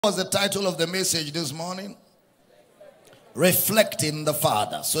What's the title of the message this morning? Reflecting the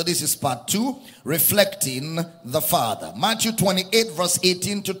Father. So this is part 2, reflecting the Father. Matthew 28 verse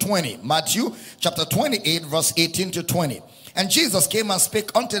 18 to 20. Matthew chapter 28 verse 18 to 20. And Jesus came and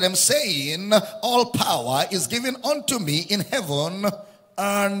spake unto them, saying, all power is given unto me in heaven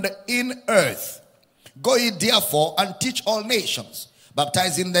and in earth. Go ye therefore and teach all nations,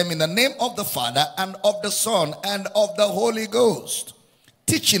 baptizing them in the name of the Father and of the Son and of the Holy Ghost,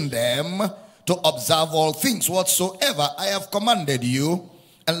 teaching them to observe all things whatsoever I have commanded you.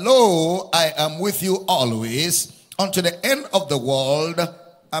 And lo, I am with you always unto the end of the world.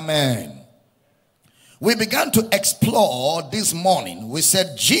 Amen. We began to explore this morning. We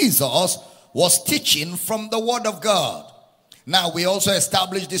said Jesus was teaching from the Word of God. Now we also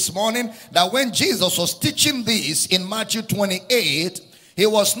established this morning that when Jesus was teaching this in Matthew 28, he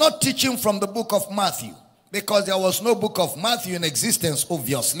was not teaching from the book of Matthew, because there was no book of Matthew in existence,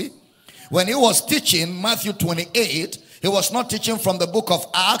 obviously. When he was teaching Matthew 28, he was not teaching from the book of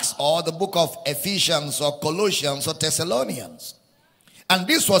Acts or the book of Ephesians or Colossians or Thessalonians. And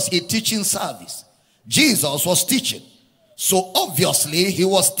this was a teaching service. Jesus was teaching. So obviously he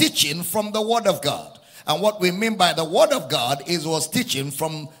was teaching from the Word of God. And what we mean by the Word of God is was teaching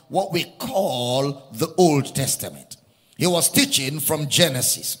from what we call the Old Testament. He was teaching from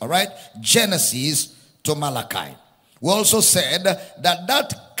Genesis, all right? Genesis to Malachi. We also said that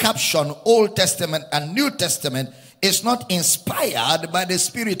that caption, Old Testament and New Testament, is not inspired by the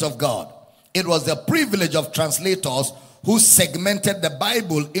Spirit of God. It was the privilege of translators who segmented the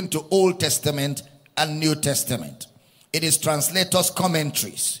Bible into Old Testament and New Testament. It is translators'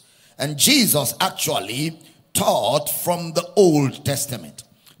 commentaries. And Jesus actually taught from the Old Testament.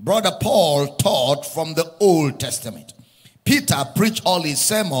 Brother Paul taught from the Old Testament. Peter preached all his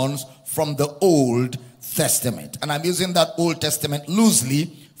sermons from the Old Testament. And I'm using that Old Testament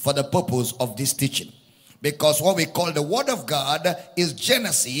loosely for the purpose of this teaching, because what we call the Word of God is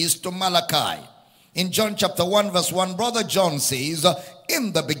Genesis to Malachi. In John chapter 1 verse 1, Brother John says,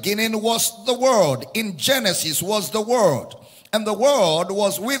 in the beginning was the Word. In Genesis was the Word. And the Word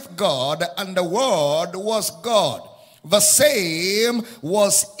was with God, and the Word was God. The same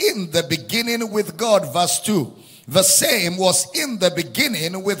was in the beginning with God. Verse 2. The same was in the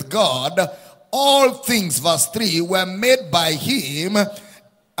beginning with God. All things, verse 3, were made by him,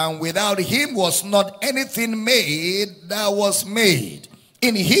 and without him was not anything made that was made.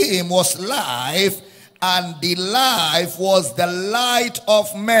 In him was life, and the life was the light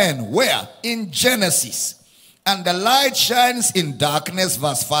of men. Where? In Genesis. And the light shines in darkness,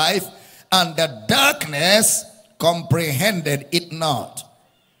 verse 5, and the darkness comprehended it not.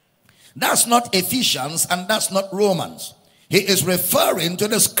 That's not Ephesians and that's not Romans. He is referring to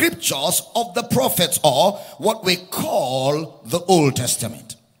the scriptures of the prophets, or what we call the Old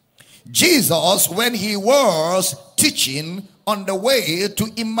Testament. Jesus, when he was teaching on the way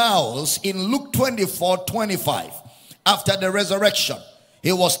to Emmaus in Luke 24:25, after the resurrection,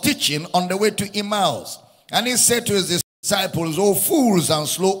 he was teaching on the way to Emmaus. And he said to his disciples, O fools and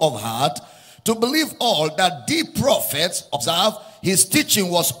slow of heart, to believe all that the prophets, observe, his teaching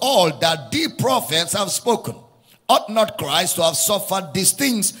was all that the prophets have spoken. Ought not Christ to have suffered these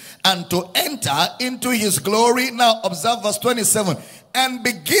things and to enter into his glory? Now observe verse 27. And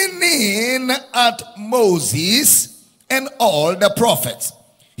beginning at Moses and all the prophets,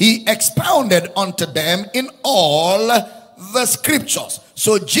 he expounded unto them in all the scriptures.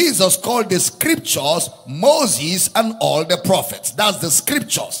 So Jesus called the scriptures Moses and all the prophets. That's the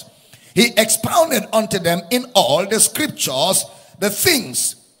scriptures. He expounded unto them in all the scriptures the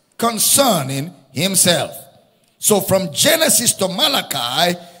things concerning himself. So from Genesis to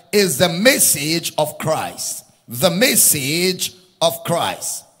Malachi is the message of Christ. The message of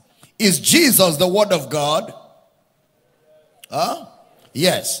Christ. Is Jesus the Word of God? Huh?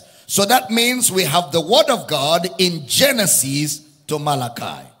 Yes. So that means we have the Word of God in Genesis to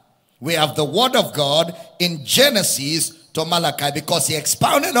Malachi. We have the Word of God in Genesis to Malachi, because he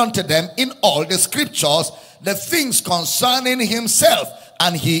expounded unto them in all the scriptures the things concerning himself,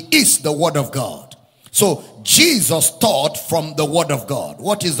 and he is the Word of God. So Jesus taught from the Word of God.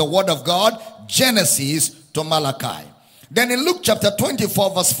 What is the Word of God? Genesis to Malachi. Then in Luke chapter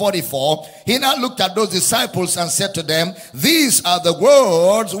 24 verse 44, he now looked at those disciples and said to them, these are the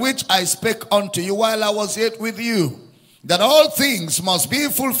words which I spake unto you while I was yet with you, that all things must be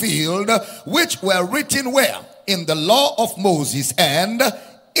fulfilled which were written where? In the law of Moses and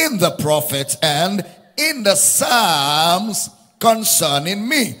in the prophets and in the Psalms concerning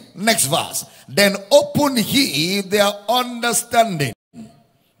me. Next verse. Then open he their understanding,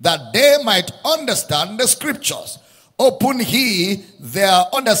 that they might understand the scriptures. opened he their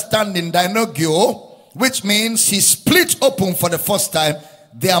understanding, dinogio, which means he split open for the first time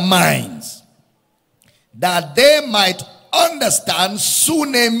their minds, that they might understand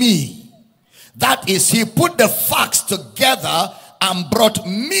sunemi. That is, he put the facts together and brought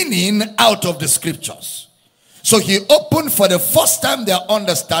meaning out of the scriptures. So he opened for the first time their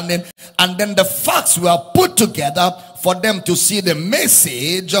understanding, and then the facts were put together for them to see the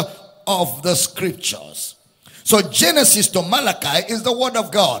message of the scriptures. So Genesis to Malachi is the word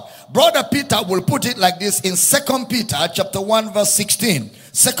of God. Brother Peter will put it like this in 2 Peter chapter 1 verse 16.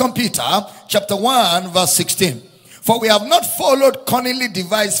 2 Peter chapter 1 verse 16. For we have not followed cunningly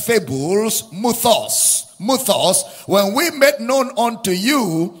devised fables, muthos, when we made known unto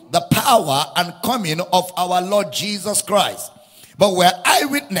you the power and coming of our Lord Jesus Christ. But we're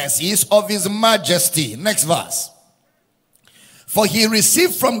eyewitnesses of his majesty. Next verse. For he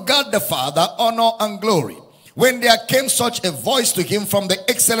received from God the Father honor and glory, when there came such a voice to him from the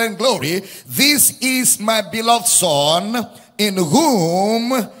excellent glory, this is my beloved Son, in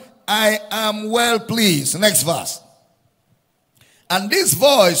whom I am well pleased. Next verse. And this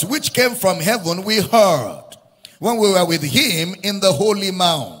voice which came from heaven we heard when we were with him in the holy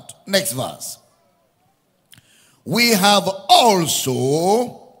mount. Next verse. We have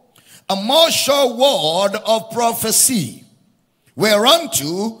also a more sure word of prophecy,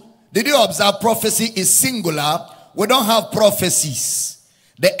 whereunto, did you observe prophecy is singular? We don't have prophecies.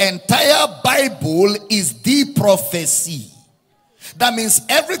 The entire Bible is the prophecy. That means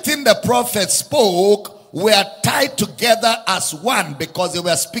everything the prophet spoke were tied together as one, because they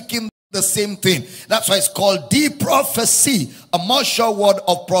were speaking the same thing. That's why it's called the prophecy, a more sure word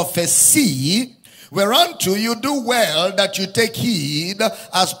of prophecy, whereunto you do well that you take heed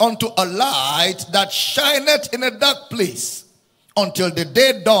as unto a light that shineth in a dark place, until the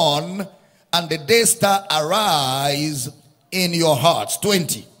day dawn and the day star arise in your hearts.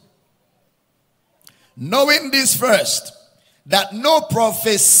 20. Knowing this first, that no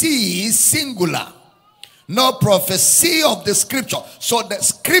prophecy is singular, no prophecy of the scripture. So the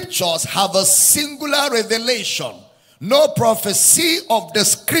scriptures have a singular revelation. No prophecy of the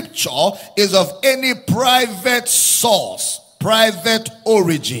scripture is of any private source, private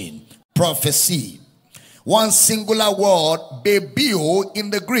origin. Prophecy. One singular word, bebio, in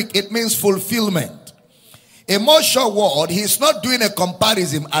the Greek, it means fulfillment. A more sure word, he's not doing a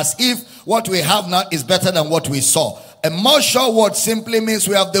comparison as if what we have now is better than what we saw. A more sure word simply means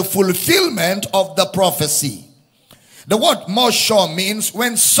we have the fulfillment of the prophecy. The word more sure means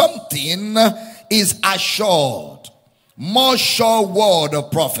when something is assured. More sure word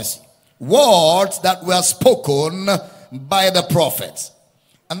of prophecy. Words that were spoken by the prophets.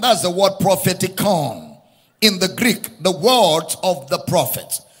 And that's the word propheticon. In the Greek, the words of the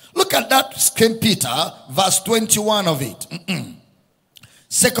prophets. Look at that, 2 Peter, verse 21 of it.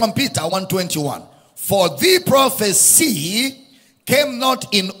 2 Peter 1:21. For the prophecy came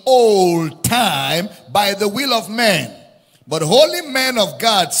not in old time by the will of men, but holy men of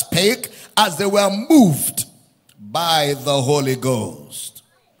God spake as they were moved by the Holy Ghost.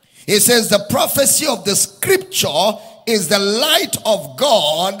 He says the prophecy of the scripture is the light of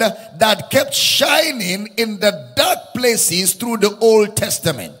God that kept shining in the dark places through the Old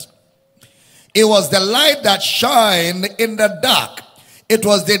Testament. It was the light that shined in the dark. It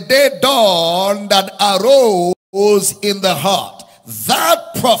was the day dawn that arose in the heart.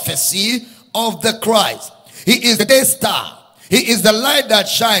 That prophecy of the Christ. He is the day star. He is the light that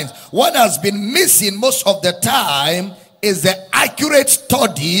shines. What has been missing most of the time is the accurate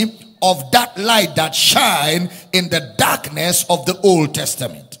study of that light that shine in the darkness of the Old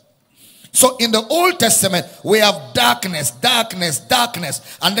Testament. So in the Old Testament, we have darkness, darkness, darkness.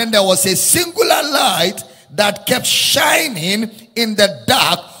 And then there was a singular light that kept shining in the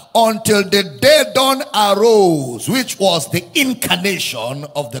dark until the day dawn arose, which was the incarnation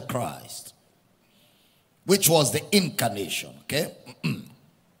of the Christ. Which was the incarnation, okay?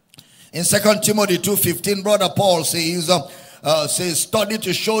 In 2 Timothy 2:15, Brother Paul says, study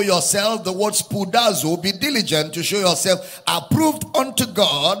to show yourself, the word spudazo, be diligent to show yourself approved unto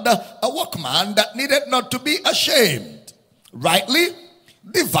God, a workman that needed not to be ashamed, rightly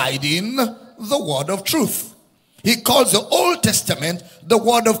dividing the word of truth. He calls the Old Testament the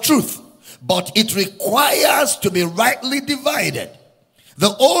word of truth, but it requires to be rightly divided.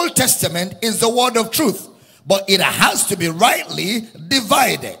 The Old Testament is the word of truth, but it has to be rightly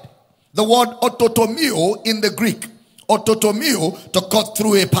divided. The word ototomio in the Greek, ototomio, to cut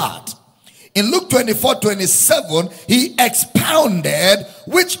through a part. In Luke 24:27, he expounded,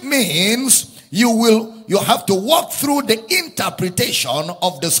 which means you have to walk through the interpretation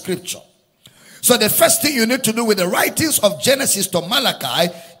of the scripture. So the first thing you need to do with the writings of Genesis to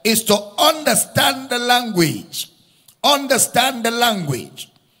Malachi is to understand the language. Understand the language.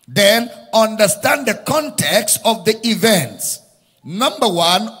 Then understand the context of the events. Number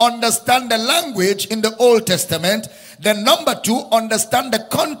one, understand the language in the Old Testament. Then number two, understand the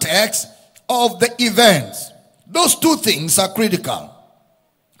context of the events. Those two things are critical.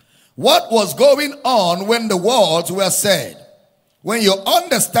 What was going on when the words were said? When you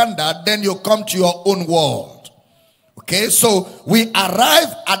understand that, then you come to your own world. Okay, so we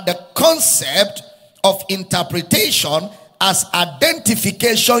arrive at the concept of interpretation as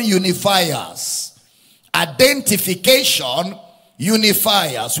identification unifiers. Identification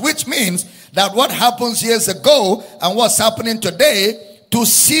unifiers, which means that what happens years ago and what's happening today, to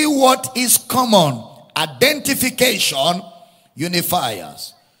see what is common. Identification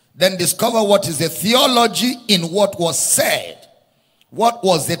unifiers. Then discover what is the theology in what was said. What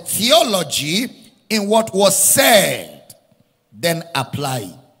was the theology in what was said? Then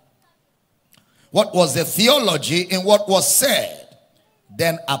apply. What was the theology in what was said?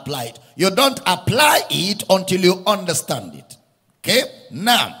 Then apply it. You don't apply it until you understand it. Okay?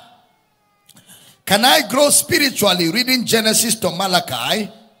 Now, can I grow spiritually reading Genesis to Malachi?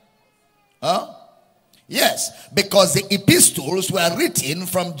 Huh? Yes, because the epistles were written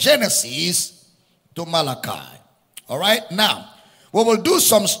from Genesis to Malachi. All right? Now, we will do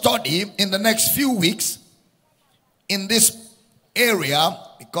some study in the next few weeks in this area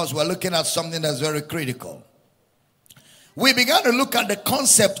because we're looking at something that's very critical. We began to look at the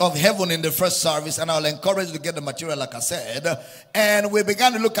concept of heaven in the first service, and I'll encourage you to get the material like I said. And we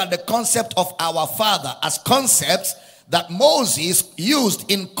began to look at the concept of our Father as concepts that Moses used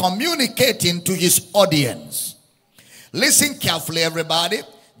in communicating to his audience. Listen carefully, everybody.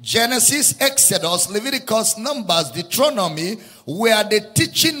 Genesis, Exodus, Leviticus, Numbers, Deuteronomy were the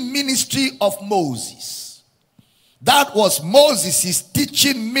teaching ministry of Moses. That was Moses'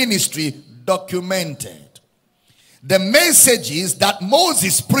 teaching ministry documented. The messages that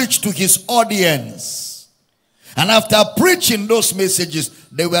Moses preached to his audience. And after preaching those messages,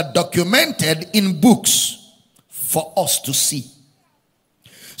 they were documented in books for us to see.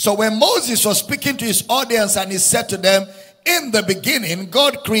 So when Moses was speaking to his audience and he said to them, in the beginning,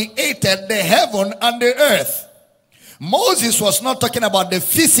 God created the heaven and the earth. Moses was not talking about the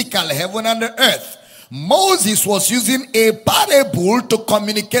physical heaven and the earth. Moses was using a parable to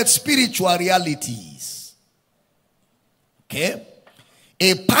communicate spiritual realities. Okay?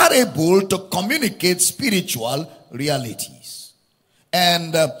 A parable to communicate spiritual realities.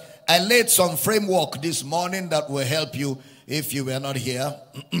 And I laid some framework this morning that will help you if you were not here.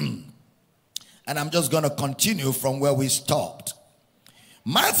 And I'm just going to continue from where we stopped.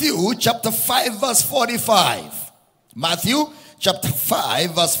 Matthew chapter 5 verse 45. Matthew chapter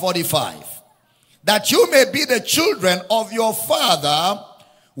 5 verse 45. That you may be the children of your Father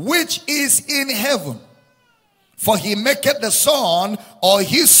which is in heaven. For he maketh the sun or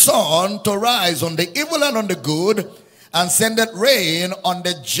his sun to rise on the evil and on the good, and sendeth rain on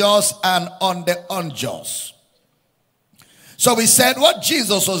the just and on the unjust. So we said what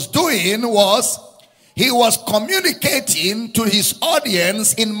Jesus was doing was he was communicating to his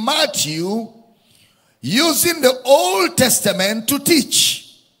audience in Matthew using the Old Testament to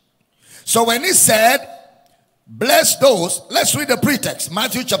teach. So when he said, bless those, let's read the pretext.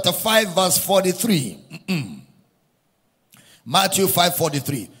 Matthew chapter 5 verse 43. Matthew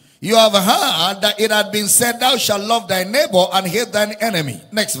 5:43. You have heard that it had been said, thou shalt love thy neighbor and hate thine enemy.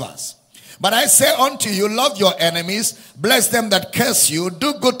 Next verse. But I say unto you, love your enemies, bless them that curse you,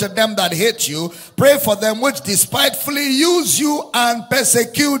 do good to them that hate you, pray for them which despitefully use you and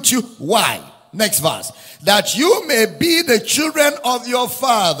persecute you. Why? Next verse. That you may be the children of your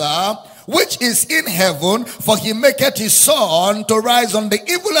Father which is in heaven, for he maketh his sun to rise on the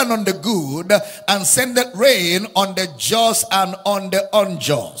evil and on the good, and sendeth rain on the just and on the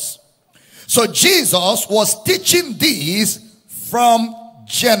unjust. So Jesus was teaching these from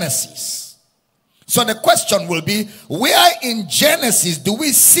Genesis. So the question will be, where in Genesis do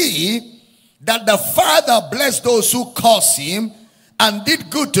we see that the Father blessed those who curse him and did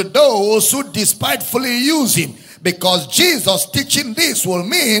good to those who despitefully use him? Because Jesus teaching this will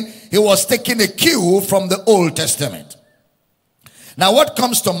mean he was taking a cue from the Old Testament. Now what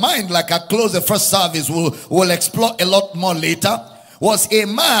comes to mind, like I close the first service, we'll explore a lot more later, was a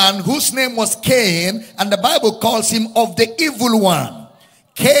man whose name was Cain, and the Bible calls him of the evil one.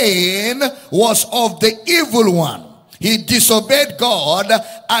 Cain was of the evil one. He disobeyed God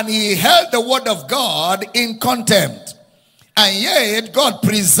and he held the word of God in contempt. And yet God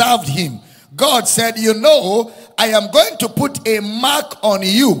preserved him. God said, you know, I am going to put a mark on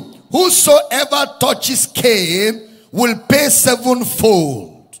you, whosoever touches Cain will pay sevenfold.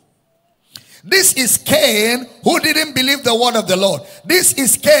 This is Cain who didn't believe the word of the Lord. This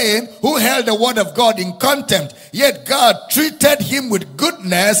is Cain who held the word of God in contempt. Yet God treated him with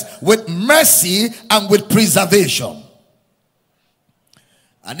goodness, with mercy, and with preservation.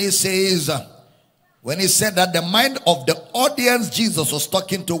 And he says, when he said that, the mind of the audience Jesus was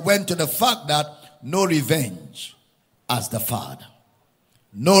talking to went to the fact that no revenge as the Father.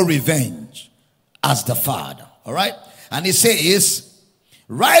 No revenge as the Father. All right? And he says,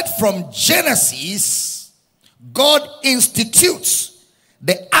 right from Genesis, God institutes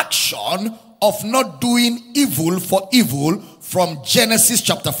the action of not doing evil for evil from Genesis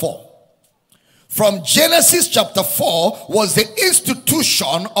chapter 4. From Genesis chapter 4 was the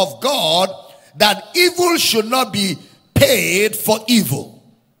institution of God that evil should not be paid for evil.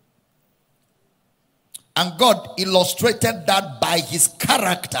 And God illustrated that by his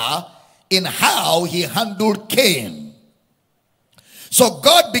character in how he handled Cain. So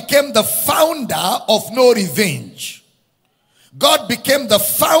God became the founder of no revenge. God became the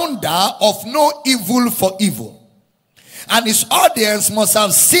founder of no evil for evil. And his audience must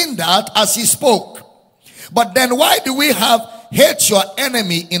have seen that as he spoke. But then why do we have hate your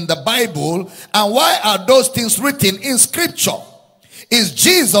enemy in the Bible? And why are those things written in scripture? Is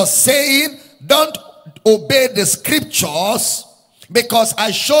Jesus saying don't obey the scriptures? Because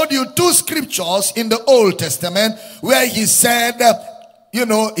I showed you two scriptures in the Old Testament where he said,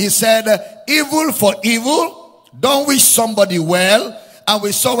 he said evil for evil, don't wish somebody well. And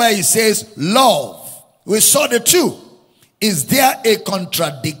we saw where he says love. We saw the two. Is there a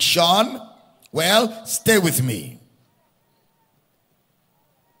contradiction? Well, stay with me.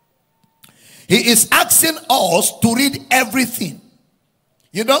 He is asking us to read everything.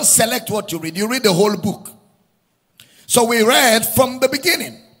 You don't select what you read. You read the whole book. So we read from the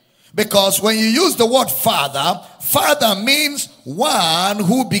beginning. Because when you use the word father, father means one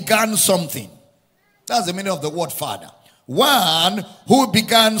who began something. That's the meaning of the word father. One who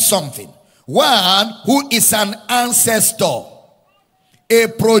began something. One who is an ancestor, a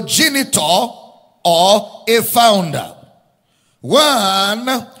progenitor, or a founder.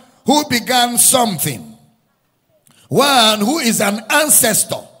 One who began something. One who is an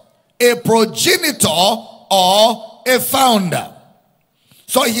ancestor, a progenitor, or a founder.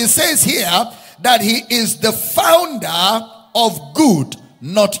 So he says here that he is the founder of good,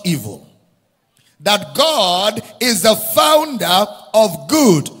 not evil. That God is the founder of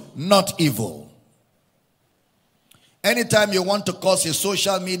good, not evil. Anytime you want to cause a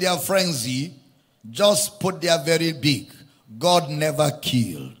social media frenzy, just put there very big, God never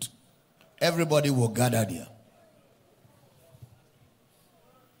killed. Everybody will gather there.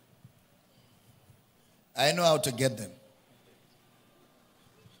 I know how to get them.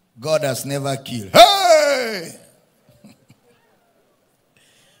 God has never killed. Hey!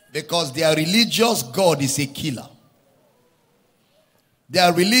 Because their religious God is a killer.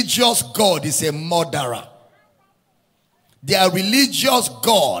 Their religious God is a murderer. Their religious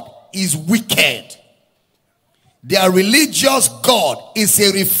God is wicked. Their religious God is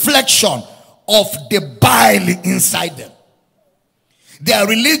a reflection of the bile inside them. Their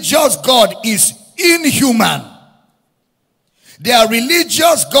religious God is inhuman. Their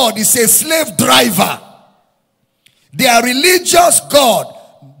religious God is a slave driver. Their religious God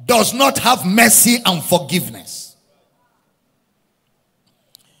does not have mercy and forgiveness.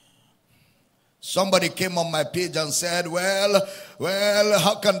 Somebody came on my page and said, well,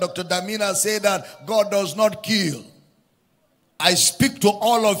 how can Dr. Damina say that God does not kill? I speak to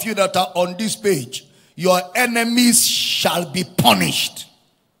all of you that are on this page. Your enemies shall be punished.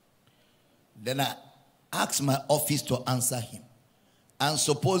 Then I asked my office to answer him. And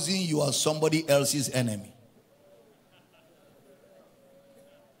supposing you are somebody else's enemy.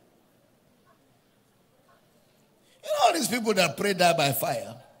 You know all these people that pray die by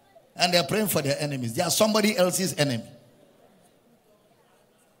fire. And they're praying for their enemies. They are somebody else's enemy.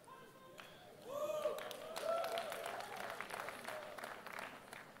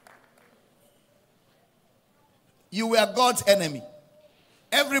 You were God's enemy.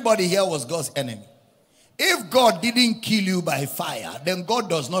 Everybody here was God's enemy. If God didn't kill you by fire, then God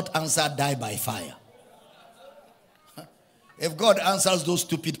does not answer die by fire. If God answers those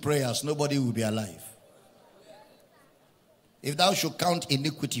stupid prayers, nobody will be alive. If thou should count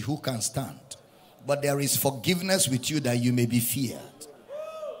iniquity, who can stand? But there is forgiveness with you that you may be feared.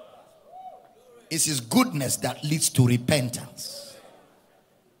 It's his goodness that leads to repentance.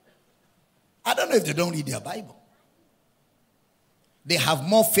 I don't know if they don't read their Bible. They have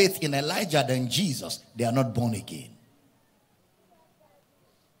more faith in Elijah than Jesus. They are not born again.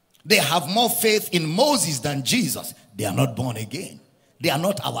 They have more faith in Moses than Jesus. They are not born again. They are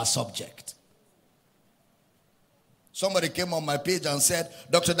not our subject. Somebody came on my page and said,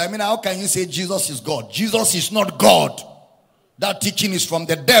 Dr. Damina, how can you say Jesus is God? Jesus is not God. That teaching is from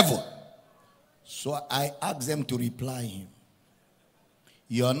the devil. So I asked them to reply him.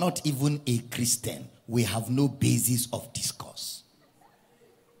 You are not even a Christian. We have no basis of discourse.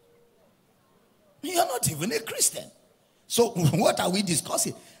 You are not even a Christian. So what are we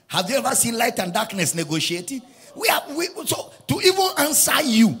discussing? Have you ever seen light and darkness negotiating? So to even answer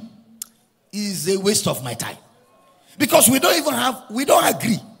you is a waste of my time. Because we don't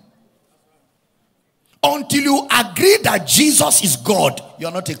agree. Until you agree that Jesus is God, you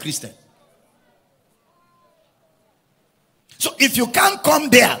are not a Christian. So if you can't come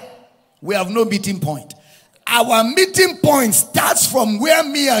there, we have no meeting point. Our meeting point starts from where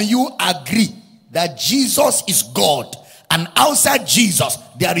me and you agree that Jesus is God. And outside Jesus,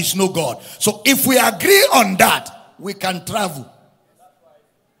 there is no God. So if we agree on that, we can travel.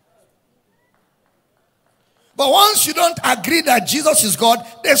 But once you don't agree that Jesus is God,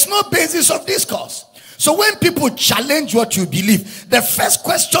 there's no basis of discourse. So when people challenge what you believe, the first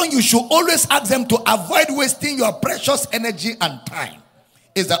question you should always ask them to avoid wasting your precious energy and time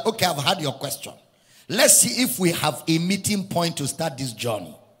is that, okay, I've had your question. Let's see if we have a meeting point to start this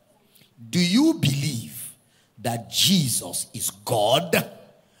journey. Do you believe that Jesus is God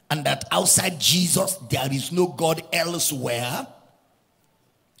and that outside Jesus there is no God elsewhere?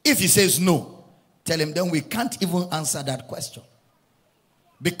 If he says no, tell him then we can't even answer that question.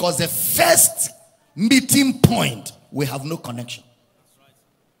 Because the first meeting point, we have no connection.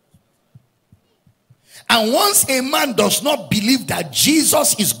 And once a man does not believe that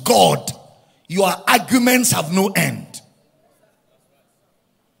Jesus is God, your arguments have no end.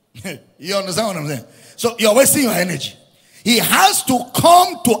 You understand what I'm saying? So you're wasting your energy. He has to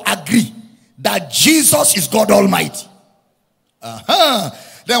come to agree that Jesus is God Almighty.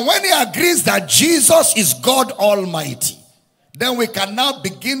 Then when he agrees that Jesus is God Almighty, then we can now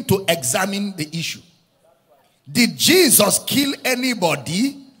begin to examine the issue. Did Jesus kill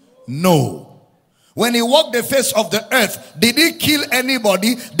anybody? No. When he walked the face of the earth, did he kill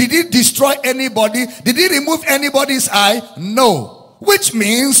anybody? Did he destroy anybody? Did he remove anybody's eye? No. Which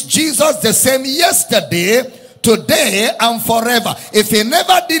means Jesus the same yesterday, today, and forever. If he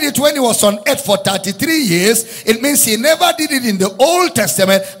never did it when he was on earth for 33 years, it means he never did it in the Old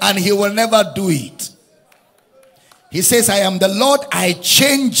Testament, and he will never do it. He says, I am the Lord, I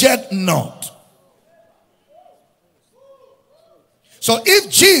changed not. So if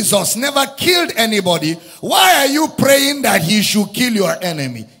Jesus never killed anybody, why are you praying that he should kill your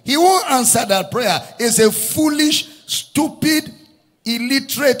enemy? He won't answer that prayer. It's a foolish, stupid,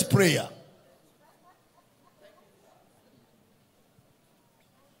 illiterate prayer.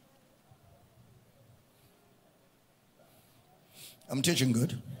 I'm teaching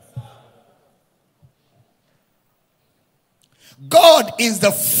good. God is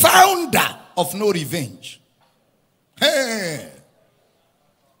the founder of no revenge. Hey,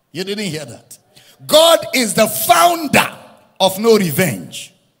 you didn't hear that. God is the founder of no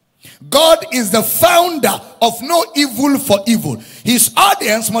revenge. God is the founder of no evil for evil. His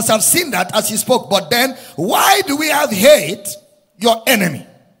audience must have seen that as he spoke. But then, why do we have hate your enemy?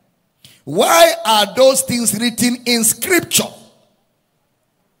 Why are those things written in scripture?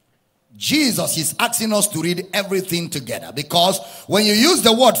 Jesus is asking us to read everything together, because when you use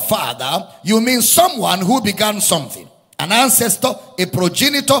the word father, you mean someone who began something. An ancestor, a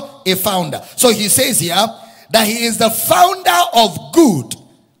progenitor, a founder. So he says here that he is the founder of good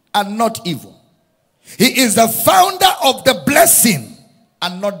and not evil. He is the founder of the blessing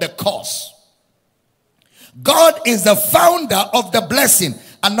and not the curse. God is the founder of the blessing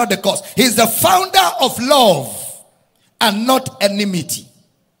and not the curse. He is the founder of love and not enmity.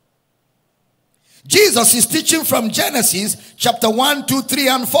 Jesus is teaching from Genesis chapter 1, 2, 3,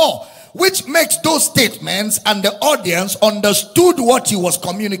 and 4, which makes those statements and the audience understood what he was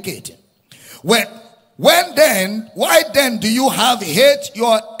communicating. Why then do you have hate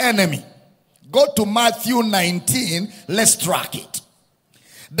your enemy? Go to Matthew 19, let's track it.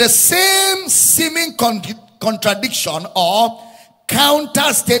 The same seeming contradiction or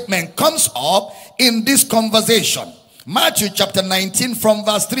counter statement comes up in this conversation. Matthew chapter 19 from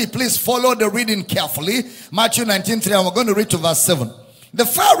verse 3. Please follow the reading carefully. Matthew 19, 3, and we're going to read to verse 7. The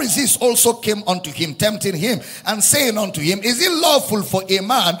Pharisees also came unto him, tempting him, and saying unto him, is it lawful for a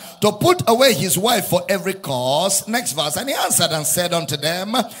man to put away his wife for every cause? Next verse. And he answered and said unto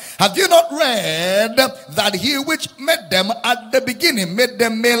them, have you not read that he which made them at the beginning made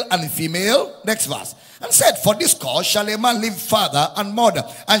them male and female? Next verse. And said, for this cause shall a man leave father and mother,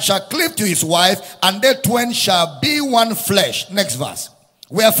 and shall cleave to his wife, and they twain shall be one flesh. Next verse.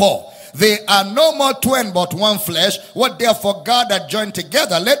 Wherefore, they are no more twain but one flesh. What therefore God hath joined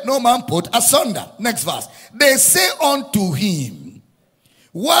together, let no man put asunder. Next verse. They say unto him,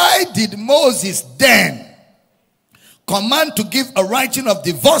 why did Moses then command to give a writing of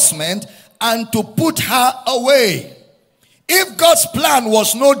divorcement and to put her away? If God's plan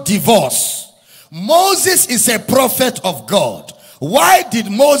was no divorce, Moses is a prophet of God. Why did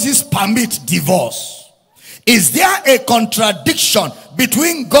Moses permit divorce? Is there a contradiction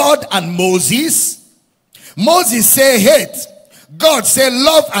between God and Moses? Moses say hate. God say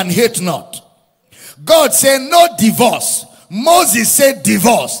love and hate not. God say no divorce. Moses said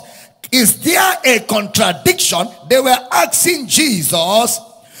divorce. Is there a contradiction? They were asking Jesus.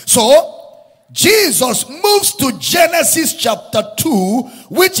 So Jesus moves to Genesis chapter 2,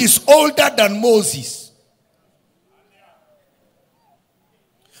 which is older than Moses.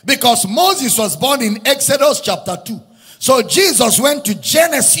 Because Moses was born in Exodus chapter 2. So Jesus went to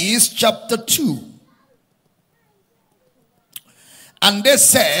Genesis chapter 2. And they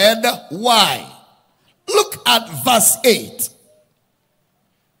said, why? Look at verse 8.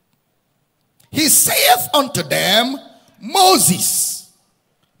 He saith unto them, Moses.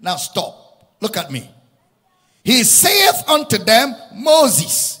 Now stop. Look at me. He saith unto them,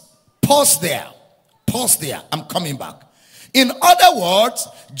 Moses. Pause there. Pause there. I'm coming back. In other words,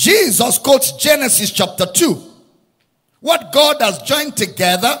 Jesus quotes Genesis chapter 2. What God has joined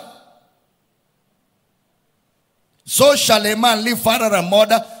together, so shall a man leave father and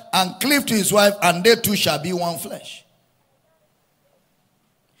mother and cleave to his wife, and they two shall be one flesh.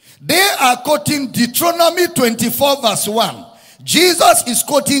 They are quoting Deuteronomy 24 verse 1. Jesus is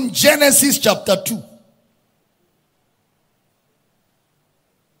quoting Genesis chapter 2.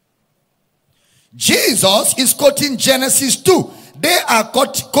 Jesus is quoting Genesis 2. They are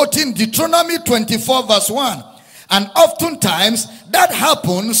quoting Deuteronomy 24 verse 1. And oftentimes that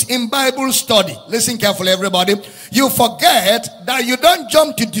happens in Bible study. Listen carefully, everybody. You forget that you don't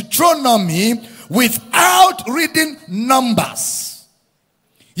jump to Deuteronomy without reading Numbers.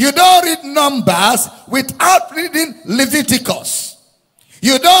 You don't read Numbers without reading Leviticus.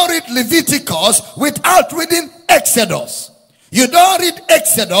 You don't read Leviticus without reading Exodus. You don't read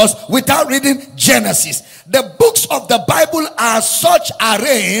Exodus without reading Genesis. The books of the Bible are such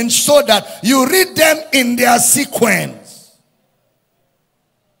arranged so that you read them in their sequence.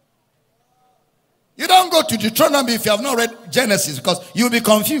 You don't go to Deuteronomy if you have not read Genesis, because you'll be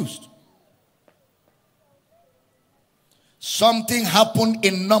confused. Something happened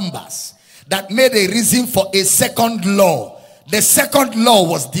in Numbers that made a reason for a second law. The second law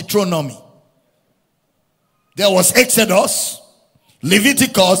was Deuteronomy. There was Exodus,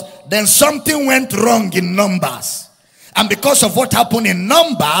 Leviticus, then something went wrong in Numbers. And because of what happened in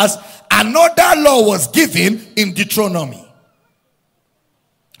Numbers, another law was given in Deuteronomy.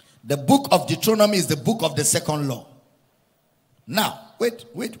 The book of Deuteronomy is the book of the second law. Now, wait.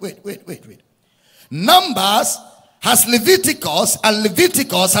 Numbers has Leviticus, and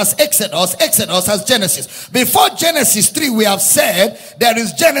Leviticus has Exodus, Exodus has Genesis. Before Genesis 3, we have said there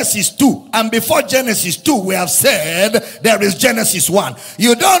is Genesis 2. And before Genesis 2, we have said there is Genesis 1.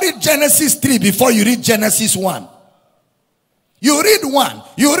 You don't read Genesis 3 before you read Genesis 1. You read 1,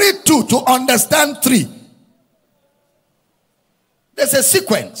 you read 2 to understand 3. There's a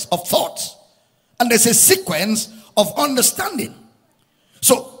sequence of thoughts, and there's a sequence of understanding.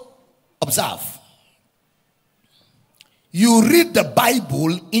 So, observe. You read the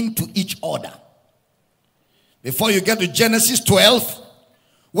Bible into each order. Before you get to Genesis 12,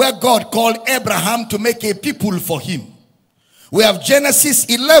 where God called Abraham to make a people for him. We have Genesis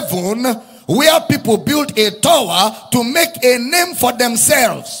 11, where people built a tower to make a name for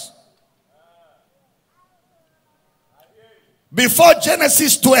themselves. Before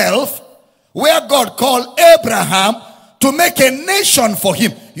Genesis 12, where God called Abraham to make a nation for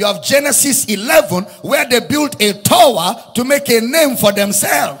him. You have Genesis 11, where they built a tower to make a name for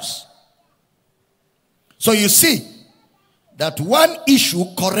themselves. So you see that one issue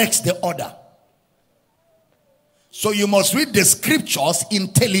corrects the other. So you must read the scriptures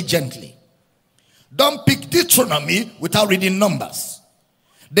intelligently. Don't pick Deuteronomy without reading Numbers.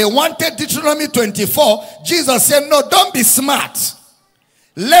 They wanted Deuteronomy 24. Jesus said, no, don't be smart.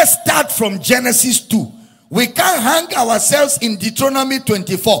 Let's start from Genesis 2. We can't hang ourselves in Deuteronomy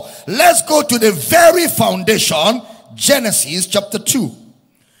 24. Let's go to the very foundation, Genesis chapter 2.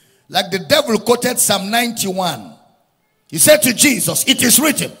 Like the devil quoted Psalm 91. He said to Jesus, it is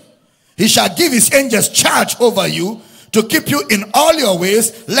written, he shall give his angels charge over you to keep you in all your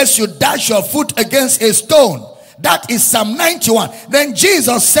ways, lest you dash your foot against a stone. That is Psalm 91. Then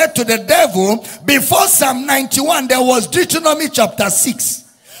Jesus said to the devil, before Psalm 91, there was Deuteronomy chapter 6,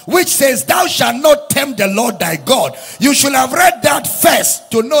 which says, thou shalt not tempt the Lord thy God. You should have read that first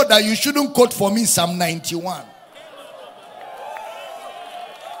to know that you shouldn't quote for me Psalm 91.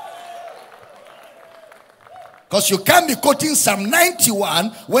 Because you can't be quoting Psalm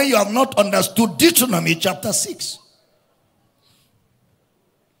 91 when you have not understood Deuteronomy chapter 6.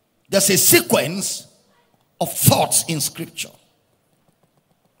 There's a sequence of thoughts in scripture,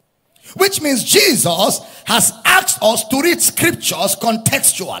 which means Jesus has asked us to read scriptures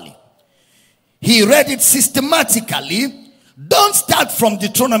contextually. He read it systematically. Don't start from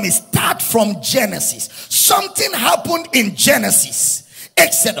Deuteronomy, start from Genesis. Something happened in Genesis,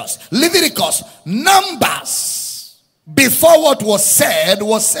 Exodus, Leviticus, Numbers, before what was said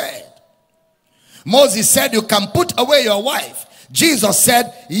was said. Moses said, you can put away your wife. Jesus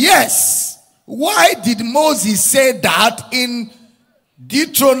said, yes. Why did Moses say that in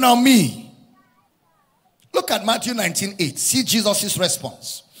Deuteronomy? Look at Matthew 19:8. See Jesus'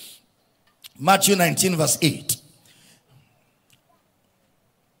 response. Matthew 19 verse 8.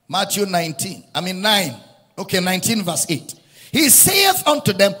 Matthew 9. Okay, 19 verse 8. He saith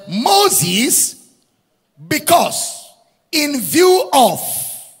unto them, Moses, because in view of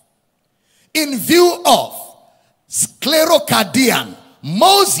sclerocardian,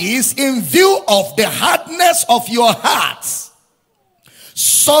 Moses, in view of the hardness of your hearts,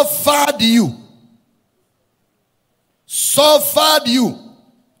 suffered you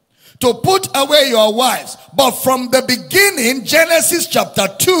to put away your wives. But from the beginning, Genesis chapter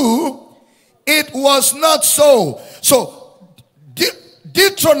 2, it was not so. So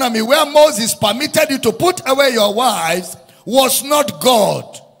Deuteronomy, where Moses permitted you to put away your wives, was not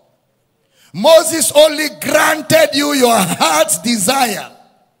God. Moses only granted you your heart's desire.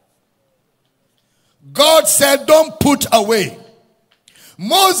 God said, don't put away.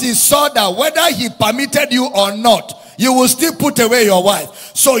 Moses saw that whether he permitted you or not, you will still put away your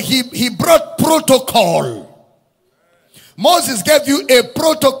wife. So he brought protocol. Moses gave you a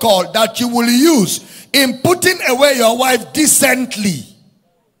protocol that you will use in putting away your wife decently.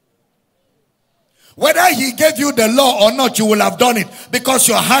 Whether he gave you the law or not, you will have done it because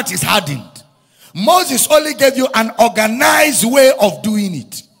your heart is hardened. Moses only gave you an organized way of doing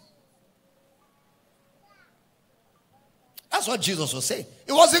it. That's what Jesus was saying.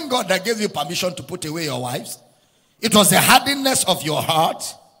 It wasn't God that gave you permission to put away your wives. It was the hardness of your heart.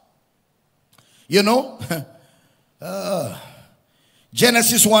 You know,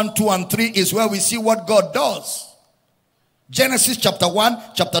 Genesis 1, 2, and 3 is where we see what God does. Genesis chapter 1,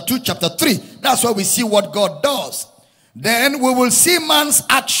 chapter 2, chapter 3. That's where we see what God does. Then we will see man's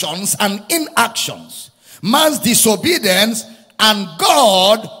actions and inactions, man's disobedience, and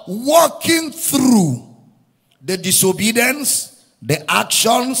God walking through the disobedience, the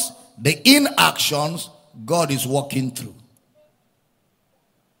actions, the inactions. God is walking through.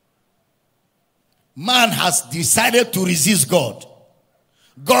 Man has decided to resist God.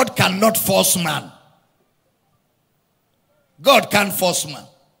 God cannot force man. God can't force man.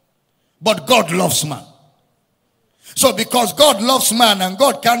 But God loves man. So because God loves man and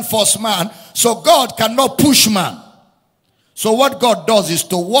God can't force man, so God cannot push man. So what God does is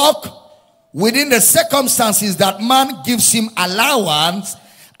to walk within the circumstances that man gives him allowance,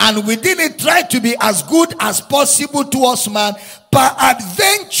 and within it try to be as good as possible towards man.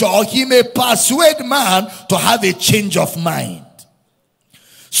 Peradventure, he may persuade man to have a change of mind.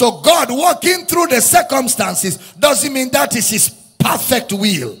 So God walking through the circumstances doesn't mean that is his perfect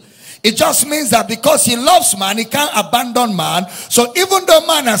will. It just means that because he loves man, he can't abandon man. So even though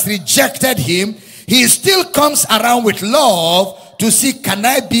man has rejected him, he still comes around with love to see, can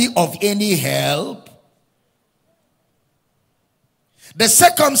I be of any help? The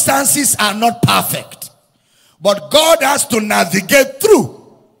circumstances are not perfect, but God has to navigate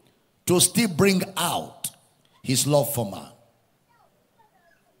through to still bring out his love for man.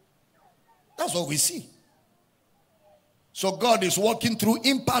 That's what we see. So God is walking through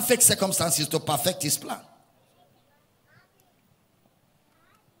imperfect circumstances to perfect his plan.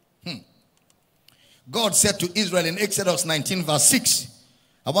 God said to Israel in Exodus 19 verse 6,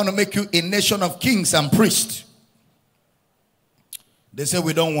 I want to make you a nation of kings and priests. They said,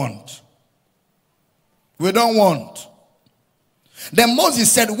 we don't want. We don't want. Then Moses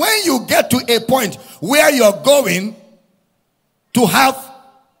said, when you get to a point where you're going to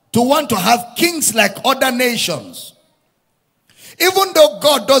want to have kings like other nations, even though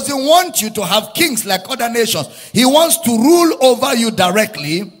God doesn't want you to have kings like other nations, he wants to rule over you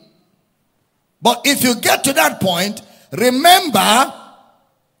directly. But if you get to that point, Remember,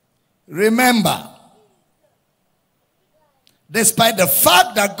 despite the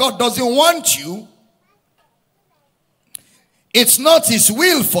fact that God doesn't want you, it's not his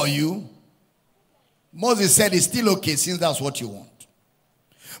will for you, Moses said it's still okay since that's what you want.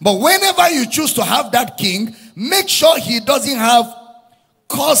 But whenever you choose to have that king, make sure he doesn't have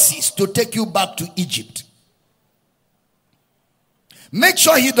causes to take you back to Egypt. Make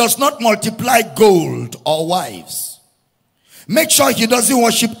sure he does not multiply gold or wives. Make sure he doesn't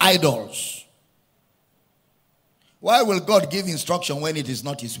worship idols. Why will God give instruction when it is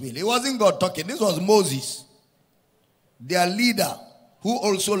not his will? It wasn't God talking. This was Moses, their leader, who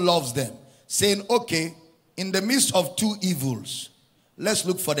also loves them, saying, okay, in the midst of two evils, let's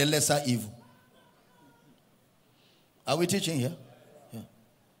look for the lesser evil. Are we teaching here? Yeah.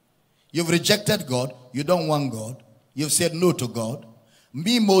 You've rejected God. You don't want God. You've said no to God.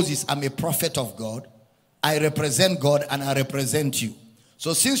 Me, Moses, I'm a prophet of God. I represent God and I represent you.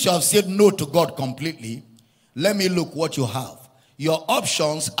 So since you have said no to God completely, let me look what you have. Your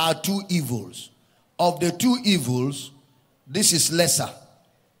options are two evils. Of the two evils, this is lesser.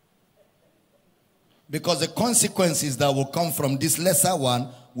 Because the consequences that will come from this lesser one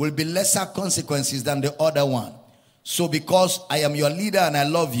will be lesser consequences than the other one. So because I am your leader and I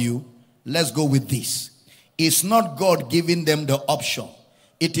love you, let's go with this. It's not God giving them the option.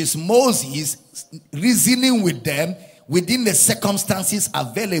 It is Moses reasoning with them within the circumstances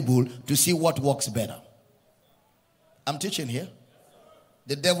available to see what works better. I'm teaching here.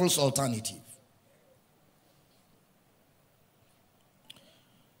 The devil's alternative.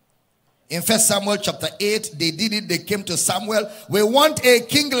 In 1 Samuel chapter 8, they did it. They came to Samuel. We want a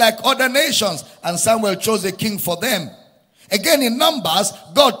king like other nations. And Samuel chose a king for them. Again in Numbers,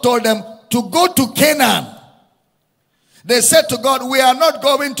 God told them to go to Canaan. They said to God, we are not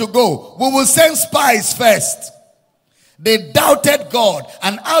going to go. We will send spies first. They doubted God.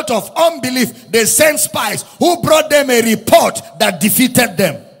 And out of unbelief, they sent spies who brought them a report that defeated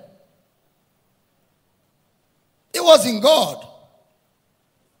them. It wasn't God.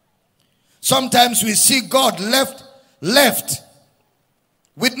 Sometimes we see God left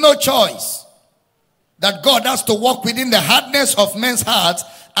with no choice. That God has to walk within the hardness of men's hearts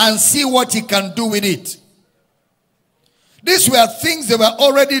and see what he can do with it. These were things they were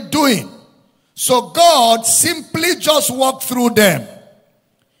already doing. So God simply just walked through them.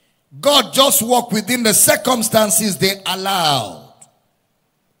 God just walked within the circumstances they allowed.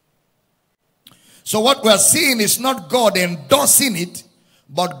 So what we're seeing is not God endorsing it,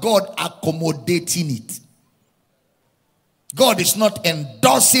 but God accommodating it. God is not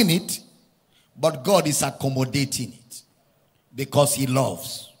endorsing it, but God is accommodating it. Because he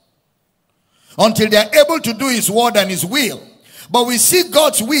loves. Until they are able to do his word and his will. But we see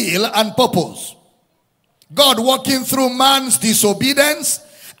God's will and purpose. God working through man's disobedience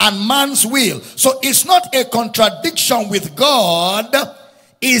and man's will. So it's not a contradiction with God.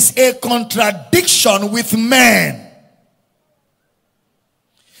 It's a contradiction with man.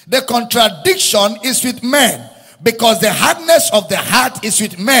 The contradiction is with men. Because the hardness of the heart is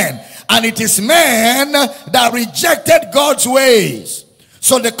with men. And it is men that rejected God's ways.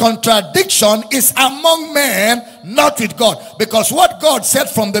 So the contradiction is among men, not with God. Because what God said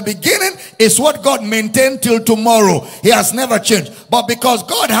from the beginning is what God maintained till tomorrow. He has never changed. But because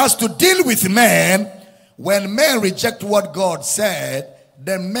God has to deal with men, when men reject what God said,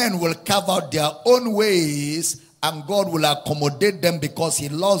 then men will carve out their own ways and God will accommodate them because he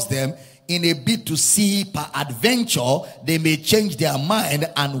loves them in a bid to see per adventure they may change their mind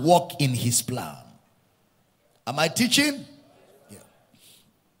and walk in his plan. Am I teaching?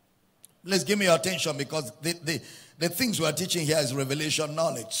 Please give me your attention because the things we are teaching here is revelation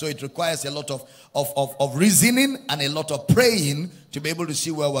knowledge. So it requires a lot of reasoning and a lot of praying to be able to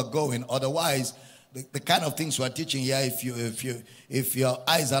see where we're going. Otherwise, the kind of things we are teaching here, if your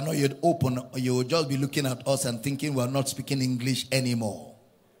eyes are not yet open, you will just be looking at us and thinking we're not speaking English anymore.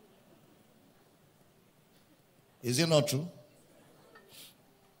 Is it not true?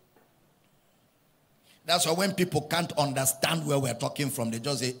 That's why when people can't understand where we're talking from, they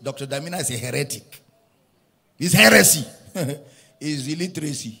just say, Dr. Damina is a heretic. It's heresy. It's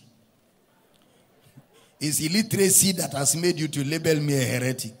illiteracy. It's illiteracy that has made you to label me a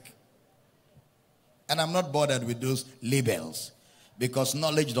heretic. And I'm not bothered with those labels. Because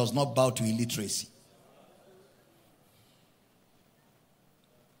knowledge does not bow to illiteracy.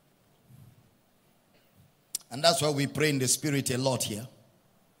 And that's why we pray in the spirit a lot here.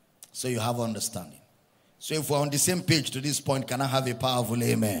 So you have understanding. So if we're on the same page to this point, can I have a powerful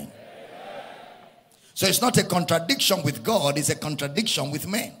amen? Amen. So it's not a contradiction with God, it's a contradiction with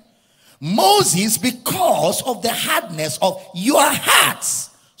men. Moses, because of the hardness of your hearts,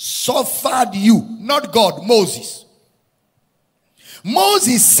 suffered you. Not God, Moses.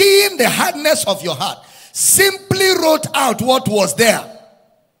 Moses, seeing the hardness of your heart, simply wrote out what was there.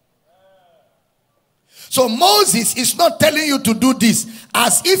 So Moses is not telling you to do this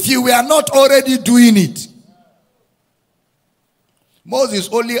as if you were not already doing it. Moses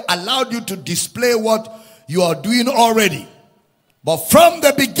only allowed you to display what you are doing already. But from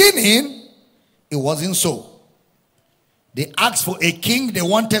the beginning, it wasn't so. They asked for a king. They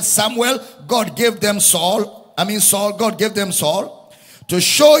wanted Samuel. God gave them Saul. God gave them Saul to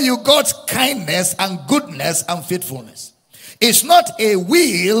show you God's kindness and goodness and faithfulness. It's not a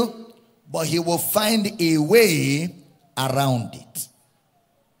will, but he will find a way around it.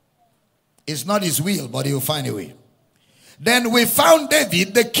 It's not his will, but he will find a way. Then we found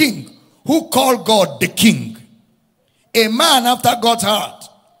David, the king, who called God the king. A man after God's heart.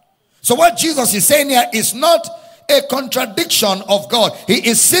 So what Jesus is saying here is not a contradiction of God. He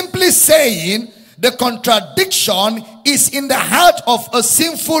is simply saying the contradiction is in the heart of a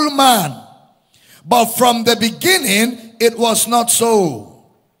sinful man. But from the beginning, it was not so.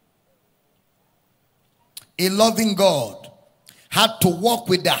 A loving God had to walk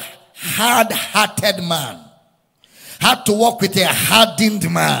with a hard-hearted man. Had to walk with a hardened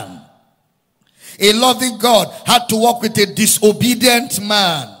man. A loving God had to walk with a disobedient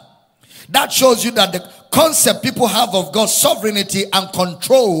man. That shows you that the concept people have of God's sovereignty and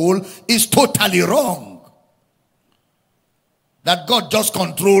control is totally wrong. That God just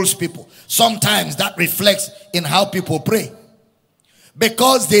controls people. Sometimes that reflects in how people pray.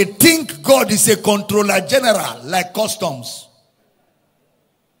 Because they think God is a controller general, like customs.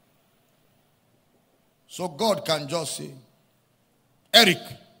 So God can just say, Eric,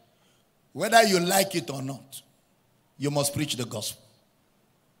 whether you like it or not, you must preach the gospel.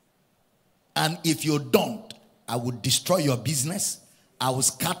 And if you don't, I will destroy your business. I will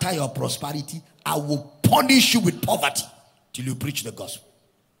scatter your prosperity. I will punish you with poverty till you preach the gospel.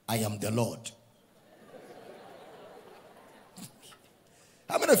 I am the Lord.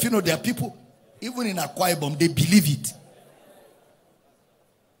 How many of you know there are people, even in Akwa Ibom, they believe it.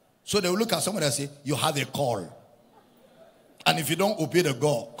 So they will look at somebody and say, you have a call. And if you don't obey the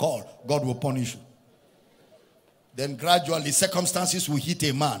call, God will punish you. Then gradually circumstances will hit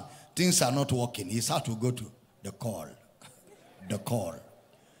a man. Things are not working. He's had to go to the call. The call.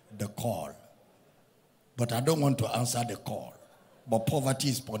 The call. But I don't want to answer the call. But poverty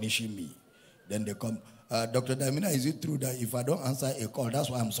is punishing me. Then they come, Dr. Damina, is it true that if I don't answer a call, that's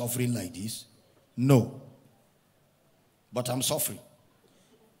why I'm suffering like this? No. But I'm suffering.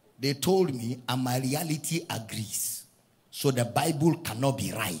 They told me, and my reality agrees. So the Bible cannot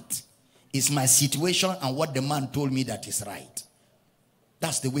be right. It's my situation and what the man told me that is right.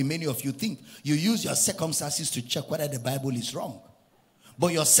 That's the way many of you think. You use your circumstances to check whether the Bible is wrong.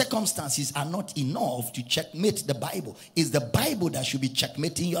 But your circumstances are not enough to checkmate the Bible. It's the Bible that should be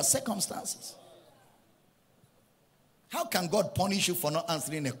checkmating your circumstances. How can God punish you for not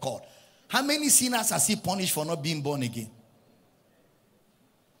answering a call? How many sinners has he punished for not being born again?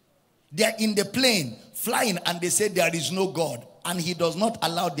 They are in the plane flying and they say there is no God. And he does not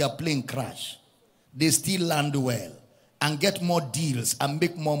allow their plane crash. They still land well and get more deals and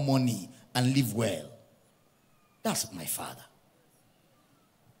make more money and live well. That's my Father.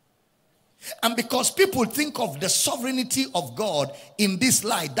 And because people think of the sovereignty of God in this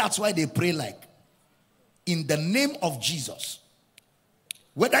light, that's why they pray like, in the name of Jesus,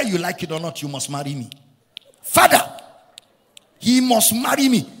 whether you like it or not, you must marry me. Father, he must marry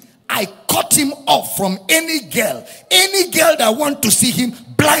me. I cut him off from any girl that want to see him.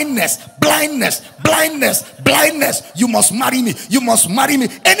 Blindness, blindness, blindness, blindness. You must marry me. You must marry me.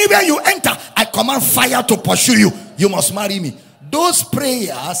 Anywhere you enter, I command fire to pursue you. You must marry me. Those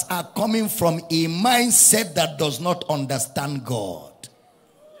prayers are coming from a mindset that does not understand God.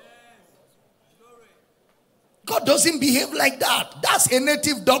 God doesn't behave like that. That's a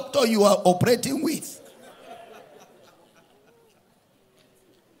native doctor you are operating with.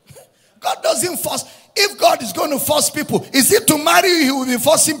 God doesn't force. If God is going to force people, is it to marry you he will be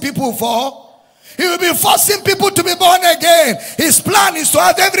forcing people for? He will be forcing people to be born again. His plan is to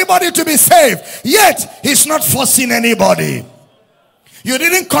have everybody to be saved. Yet, he's not forcing anybody. You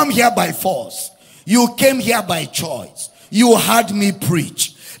didn't come here by force. You came here by choice. You heard me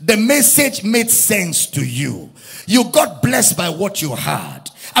preach. The message made sense to you. You got blessed by what you heard.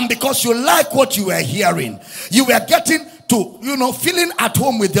 And because you like what you were hearing, you were getting to, feeling at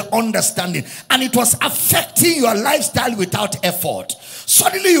home with the understanding. And it was affecting your lifestyle without effort.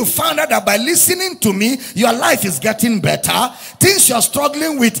 Suddenly you found out that by listening to me, your life is getting better. Things you're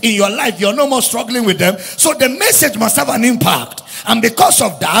struggling with in your life, you're no more struggling with them. So the message must have an impact. And because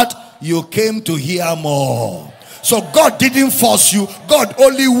of that, you came to hear more. So God didn't force you. God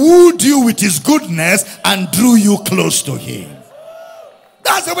only wooed you with his goodness and drew you close to him.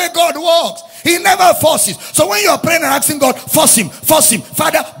 That's the way God works. He never forces. So when you're praying and asking God, force him.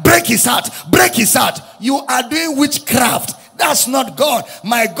 Father, break his heart. Break his heart. You are doing witchcraft. That's not God.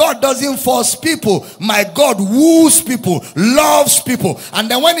 My God doesn't force people. My God woos people, loves people. And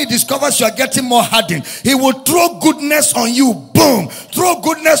then when he discovers you're getting more hardened, he will throw goodness on you. Boom. Throw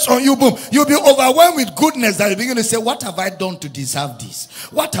goodness on you. Boom. You'll be overwhelmed with goodness that you begin to say, what have I done to deserve this?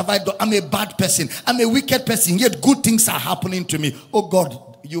 What have I done? I'm a bad person. I'm a wicked person. Yet good things are happening to me. Oh God.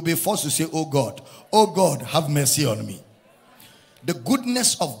 You'll be forced to say, oh God, have mercy on me. The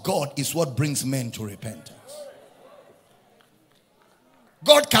goodness of God is what brings men to repentance.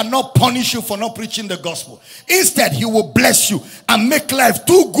 God cannot punish you for not preaching the gospel. Instead, he will bless you and make life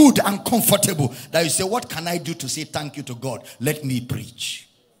too good and comfortable that you say, what can I do to say thank you to God? Let me preach.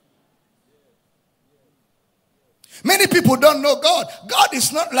 Many people don't know God. God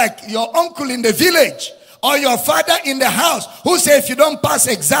is not like your uncle in the village or your father in the house who say if you don't pass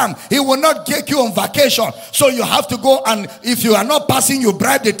exam, he will not take you on vacation. So you have to go, and if you are not passing, you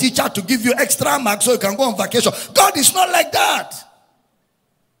bribe the teacher to give you extra marks so you can go on vacation. God is not like that.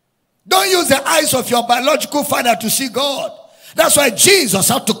 Don't use the eyes of your biological father to see God. That's why Jesus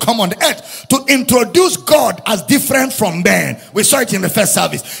had to come on the earth to introduce God as different from men. We saw it in the first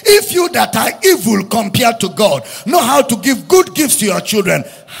service. If you that are evil compared to God know how to give good gifts to your children,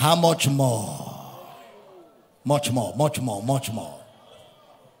 how much more? Much more.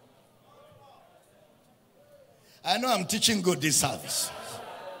 I know I'm teaching good this service.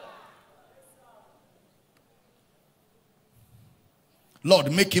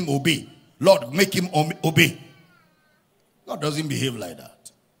 Lord, make him obey. Lord, make him obey. God doesn't behave like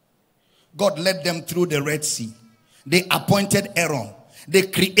that. God led them through the Red Sea. They appointed Aaron. They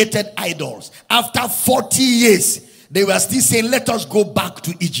created idols. After 40 years, they were still saying, let us go back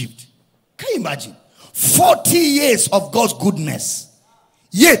to Egypt. Can you imagine? 40 years of God's goodness.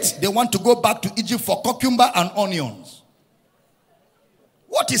 Yet, they want to go back to Egypt for cucumber and onions.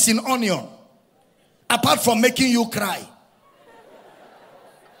 What is in onion? Apart from making you cry.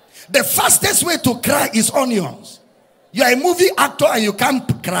 The fastest way to cry is onions. You are a movie actor and you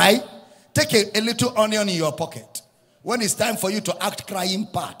can't cry. Take a little onion in your pocket. When it's time for you to act crying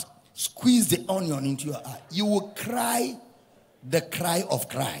part, squeeze the onion into your eye. You will cry the cry of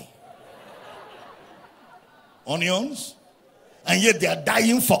cry. Onions. And yet they are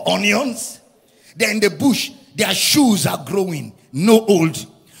dying for onions. They're in the bush. Their shoes are growing. No old.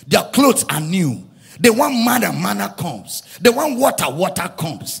 Their clothes are new. They want manna comes. They want water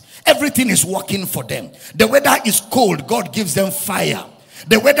comes. Everything is working for them. The weather is cold, God gives them fire.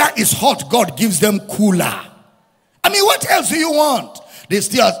 The weather is hot, God gives them cooler. I mean, what else do you want? They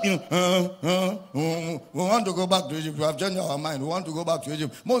still ask, we want to go back to Egypt. We have changed our mind. We want to go back to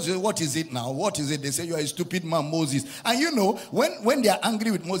Egypt. Moses, what is it now? What is it? They say, you are a stupid man, Moses. And you know, when they are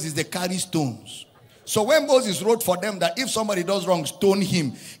angry with Moses, they carry stones. So when Moses wrote for them that if somebody does wrong, stone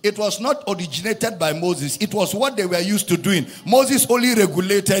him, it was not originated by Moses. It was what they were used to doing. Moses only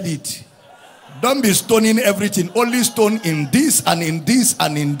regulated it. Don't be stoning everything. Only stone in this and in this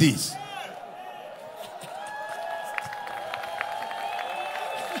and in this.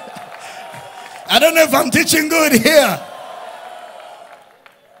 I don't know if I'm teaching good here.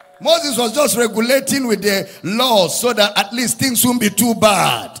 Moses was just regulating with the laws so that at least things won't be too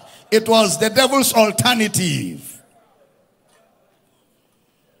bad. It was the devil's alternative.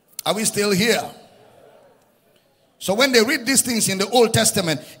 Are we still here? So when they read these things in the Old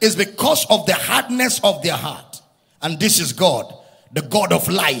Testament, it's because of the hardness of their heart. And this is God, the God of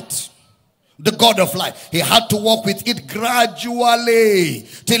light. The God of light. He had to walk with it gradually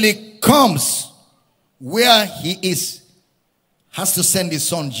till he comes where he is. Has to send his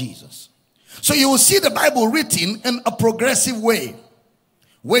son Jesus. So you will see the Bible written in a progressive way.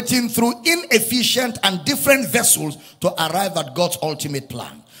 Waiting through inefficient and different vessels to arrive at God's ultimate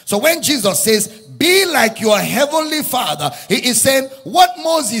plan. So when Jesus says, be like your heavenly Father, he is saying what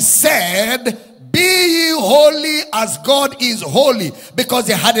Moses said, be ye holy as God is holy, because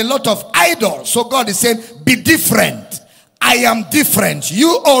they had a lot of idols. So God is saying, be different. I am different.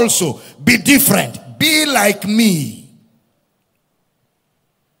 You also be different. Be like me.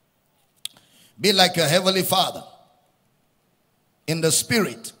 Be like your heavenly Father. In the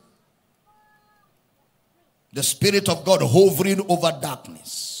spirit. The Spirit of God hovering over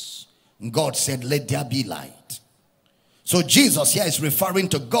darkness. God said, let there be light. So Jesus here is referring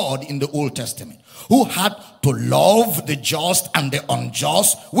to God in the Old Testament, who had to love the just and the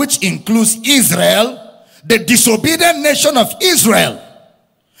unjust, which includes Israel, the disobedient nation of Israel,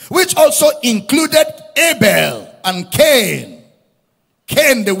 which also included Abel and Cain.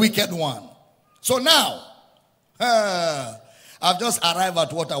 Cain, the wicked one. So now, I've just arrived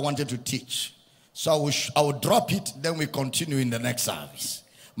at what I wanted to teach. So I will drop it, then we continue in the next service.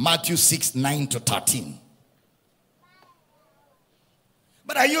 Matthew 6, 9 to 13.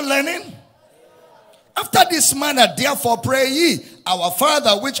 But are you learning? After this manner, therefore pray ye, our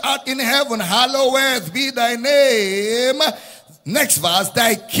Father which art in heaven, hallowed be thy name. Next verse,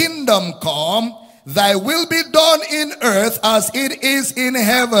 thy kingdom come, thy will be done in earth as it is in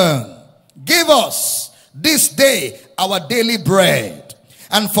heaven. Give us this day our daily bread,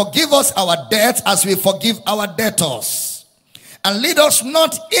 and forgive us our debts as we forgive our debtors. And lead us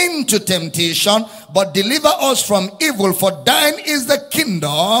not into temptation, but deliver us from evil. For thine is the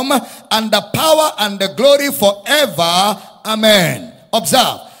kingdom, and the power, and the glory forever. Amen.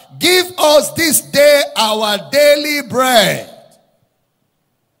 Observe. Give us this day our daily bread.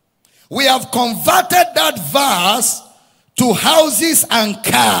 We have converted that verse to houses and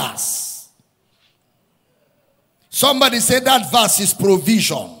cars. Somebody said that verse is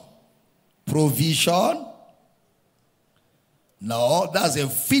provision. Provision? No, that's a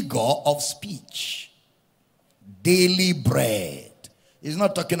figure of speech. Daily bread. He's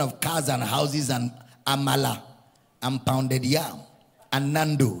not talking of cars and houses and amala and pounded yam and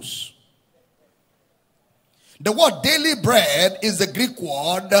Nando's. The word daily bread is the Greek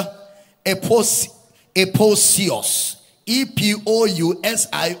word eposios. E-P-O-U-S-I-O-S.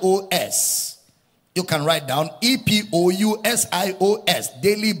 You can write down E-P-O-U-S-I-O-S.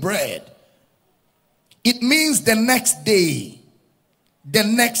 Daily bread. It means the next day. The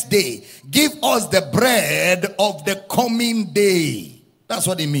next day. Give us the bread of the coming day. That's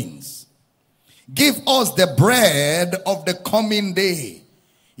what it means. Give us the bread of the coming day.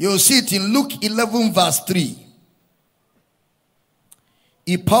 You'll see it in Luke 11 verse 3.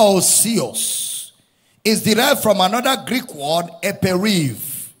 Epaousios is derived from another Greek word, eperiv.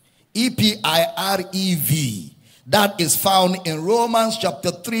 E-P-I-R-E-V. That is found in Romans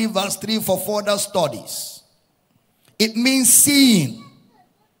chapter 3 verse 3 for further studies. It means seeing.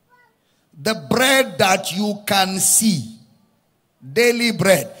 The bread that you can see. Daily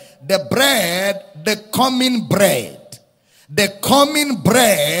bread. The bread, the coming bread. The coming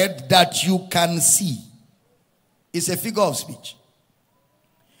bread that you can see. It's a figure of speech.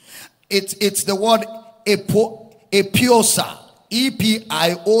 It's the word epiosa.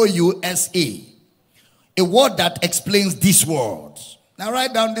 E-P-I-O-U-S-A. A word that explains these words. Now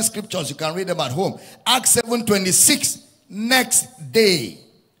write down the scriptures. You can read them at home. Acts 7:26. Next day.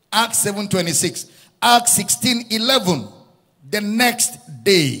 Acts 7:26. Acts 16:11. The next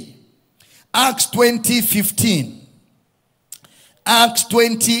day. Acts 20:15. Acts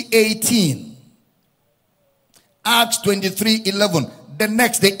 20:18. Acts 23:11. The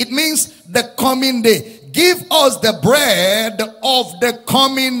next day. It means the coming day. Give us the bread of the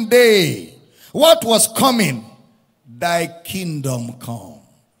coming day. What was coming? Thy kingdom come.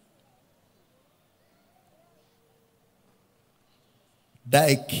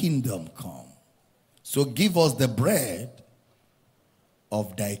 Thy kingdom come. So give us the bread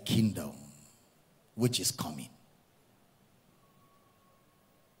of thy kingdom, which is coming.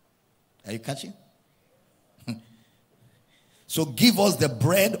 Are you catching? So give us the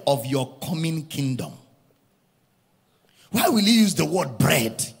bread of your coming kingdom. Why will he use the word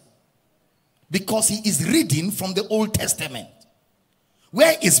bread? Because he is reading from the Old Testament.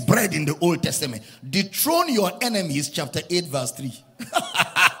 Where is bread in the Old Testament? Dethrone your enemies, chapter 8, verse 3.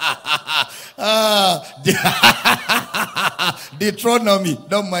 Deuteronomy.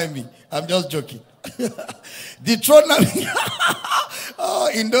 Don't mind me. I'm just joking. Deuteronomy.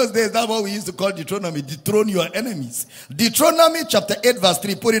 In those days, that's what we used to call Deuteronomy. Dethrone your enemies. Deuteronomy chapter 8, verse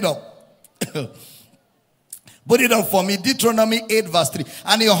 3. Put it up. Put it up for me. Deuteronomy 8 verse 3.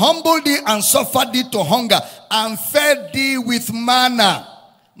 And he humbled thee and suffered thee to hunger and fed thee with manna.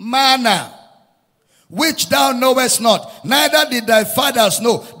 Manna. Which thou knowest not. Neither did thy fathers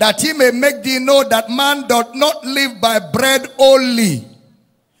know. That he may make thee know that man doth not live by bread only,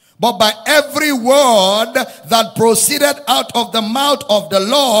 but by every word that proceeded out of the mouth of the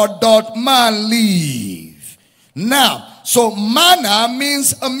Lord doth man live. Now, so manna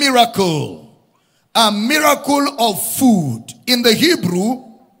means a miracle. A miracle of food. In the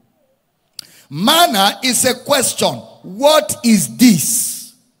Hebrew, manna is a question. What is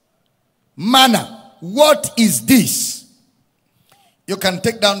this? Manna. what is this? You can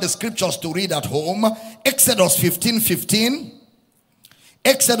take down the scriptures to read at home. Exodus 15:15.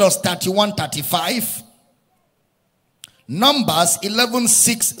 Exodus 31:35. Numbers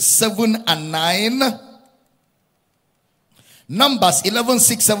 11:6, 7, and 9. Numbers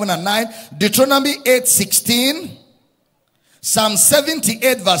 11:6, 7, and 9. Deuteronomy 8:16. Psalm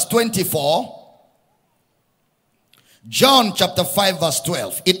 78 verse 24. John chapter 5 verse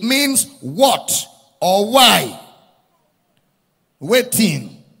 12. It means what or why.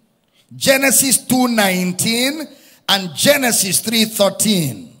 Waiting. Genesis 2:19 and Genesis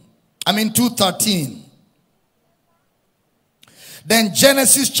 2:13. Then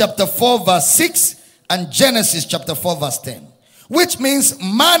Genesis chapter 4 verse 6 and Genesis chapter 4 verse 10. Which means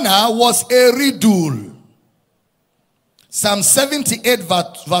manna was a riddle. Psalm 78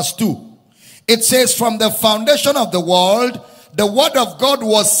 verse 2. It says, from the foundation of the world, the word of God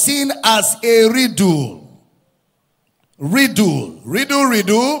was seen as a riddle. Riddle.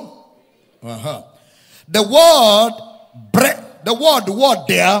 The word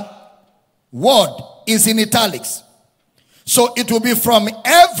there, word is in italics. So it will be from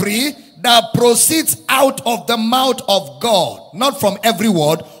every that proceeds out of the mouth of God. Not from every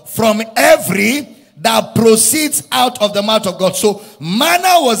word, from every that proceeds out of the mouth of God. So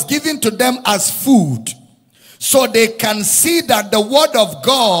manna was given to them as food, so they can see that the word of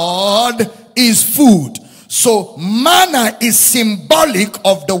God is food. So manna is symbolic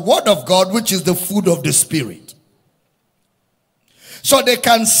of the word of God, which is the food of the spirit. So they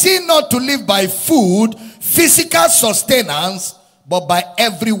can see not to live by food, physical sustenance, but by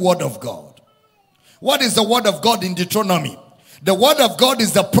every word of God. What is the word of God in Deuteronomy? The word of God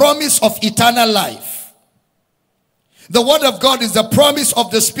is the promise of eternal life. The word of God is the promise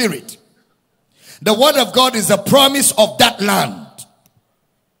of the spirit. The word of God is the promise of that land.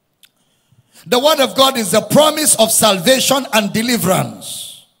 The word of God is the promise of salvation and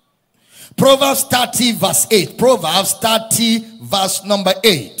deliverance. Proverbs 30 verse 8. Proverbs 30 verse number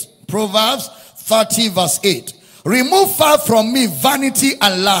 8. Proverbs 30 verse 8. Remove far from me vanity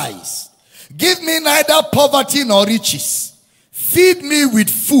and lies. Give me neither poverty nor riches. Feed me with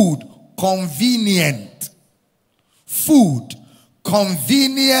food convenient. Food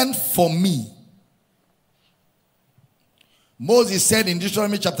convenient for me. Moses said in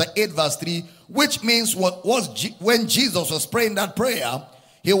Deuteronomy chapter 8 verse 3, which means when Jesus was praying that prayer,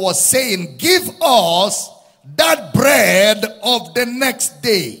 he was saying, give us that bread of the next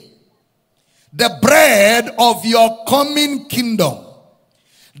day. The bread of your coming kingdom.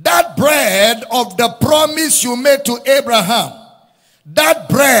 That bread of the promise you made to Abraham. That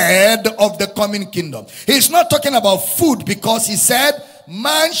bread of the coming kingdom. He's not talking about food, because he said,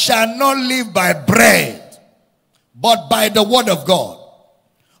 man shall not live by bread, but by the word of God.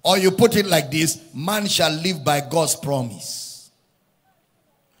 Or you put it like this, man shall live by God's promise.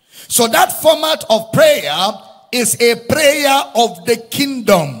 So that format of prayer is a prayer of the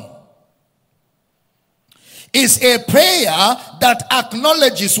kingdom. It's a prayer that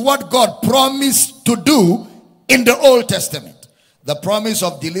acknowledges what God promised to do in the Old Testament. The promise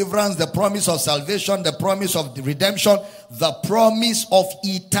of deliverance, the promise of salvation, the promise of redemption, the promise of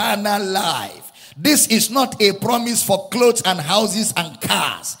eternal life. This is not a promise for clothes and houses and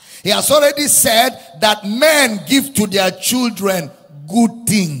cars. He has already said that men give to their children good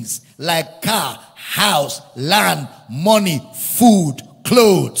things like car, house, land, money, food,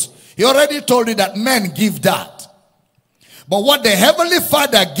 clothes. He already told you that men give that. But what the Heavenly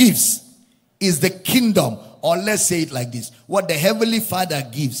Father gives is the kingdom. Or let's say it like this. What the Heavenly Father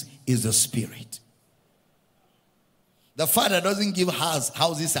gives is the Spirit. The Father doesn't give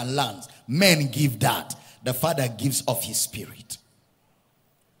houses and lands. Men give that. The Father gives of His Spirit.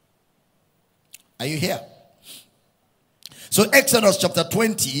 Are you here? So Exodus chapter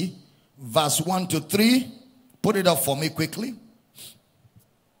 20 verse 1 to 3. Put it up for me quickly.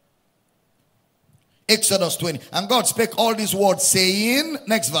 Exodus 20. And God spake all these words, saying,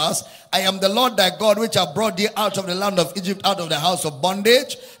 next verse, I am the Lord thy God, which have brought thee out of the land of Egypt, out of the house of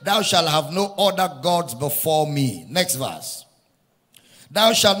bondage. Thou shalt have no other gods before me. Next verse.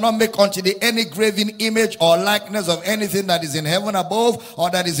 Thou shalt not make unto thee any graven image or likeness of anything that is in heaven above, or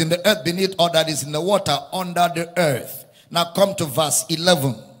that is in the earth beneath, or that is in the water under the earth. Now come to verse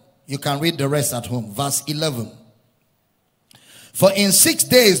 11. You can read the rest at home. Verse 11. For in 6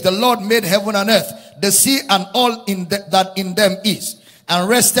 days the Lord made heaven and earth, the sea and all that in them is, and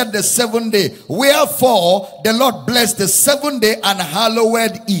rested the 7th day. Wherefore the Lord blessed the 7th day and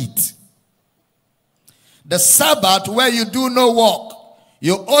hallowed it. The Sabbath, where you do no work.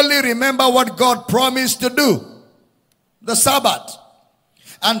 You only remember what God promised to do. The Sabbath.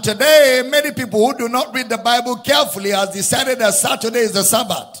 And today, many people who do not read the Bible carefully has decided that Saturday is the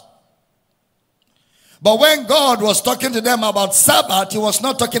Sabbath. But when God was talking to them about Sabbath, he was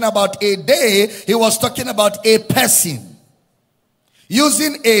not talking about a day, he was talking about a person.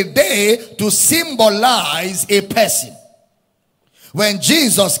 Using a day to symbolize a person. When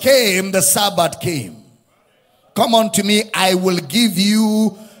Jesus came, the Sabbath came. Come unto me, I will give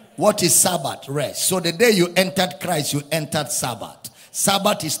you what is Sabbath? Rest. So the day you entered Christ, you entered Sabbath.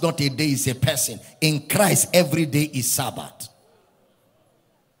 Sabbath is not a day, it's a person. In Christ, every day is Sabbath.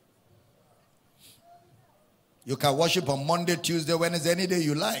 You can worship on Monday, Tuesday, Wednesday, any day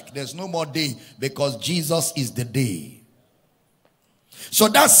you like. There's no more day because Jesus is the day. So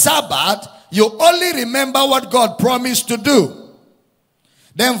that Sabbath, you only remember what God promised to do.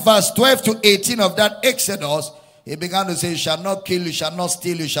 Then verse 12 to 18 of that Exodus, he began to say, you shall not kill, you shall not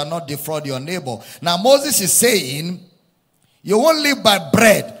steal, you shall not defraud your neighbor. Now Moses is saying, you won't live by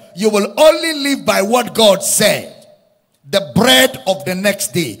bread. You will only live by what God said. The bread of the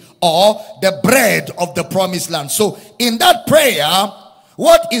next day, or the bread of the promised land. So in that prayer,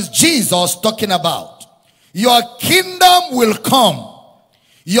 what is Jesus talking about? Your kingdom will come.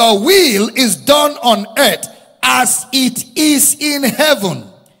 Your will is done on earth as it is in heaven.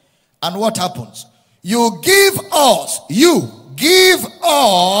 And what happens? You give us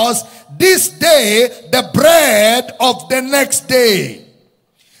this day the bread of the next day.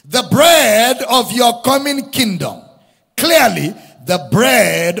 The bread of your coming kingdom. Clearly, the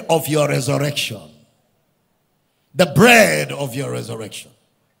bread of your resurrection. The bread of your resurrection.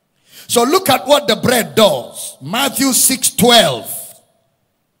 So look at what the bread does. Matthew 6:12.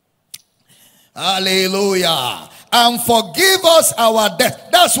 Hallelujah. And forgive us our debts.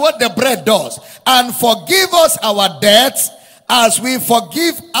 That's what the bread does. And forgive us our debts as we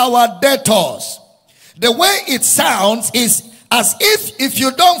forgive our debtors. The way it sounds is as if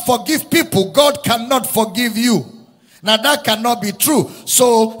you don't forgive people, God cannot forgive you. Now that cannot be true.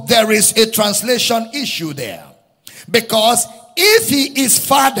 So there is a translation issue there. Because if he is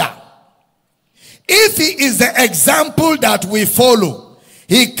Father, if he is the example that we follow,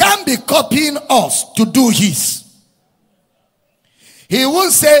 he can't be copying us to do his. He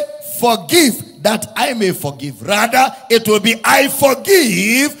will say, forgive that I may forgive. Rather, it will be, I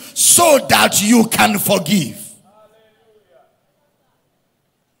forgive so that you can forgive.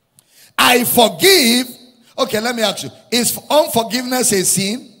 I forgive. Okay, let me ask you. Is unforgiveness a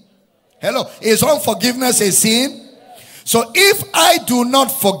sin? Hello. Is unforgiveness a sin? So if I do not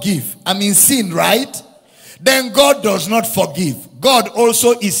forgive, I'm in sin, right? Then God does not forgive. God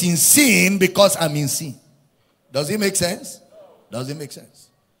also is in sin because I'm in sin. Does it make sense? Does it make sense?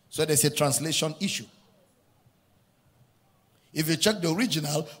 So there's a translation issue. If you check the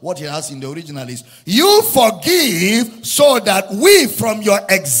original, what it has in the original is, you forgive so that we from your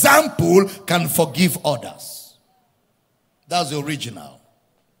example can forgive others. That's the original.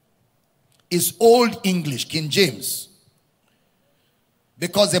 It's Old English, King James.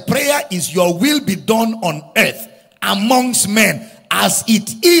 Because the prayer is, your will be done on earth amongst men as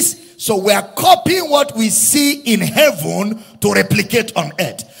it is. So we are copying what we see in heaven to replicate on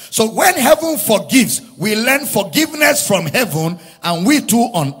earth. So when heaven forgives, we learn forgiveness from heaven, and we too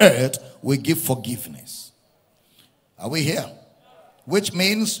on earth, we give forgiveness. Are we here? Which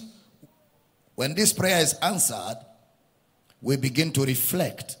means when this prayer is answered, we begin to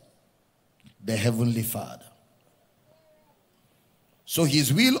reflect the Heavenly Father. So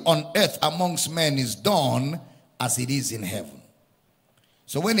his will on earth amongst men is done as it is in heaven.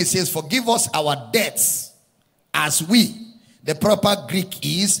 So when it says, forgive us our debts as we, the proper Greek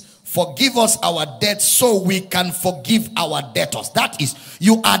is, forgive us our debts so we can forgive our debtors. That is,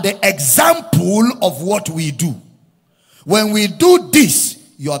 you are the example of what we do. When we do this,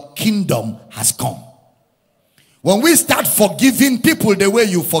 your kingdom has come. When we start forgiving people the way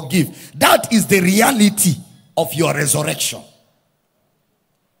you forgive, that is the reality of your resurrection.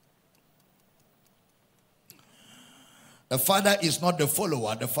 The Father is not the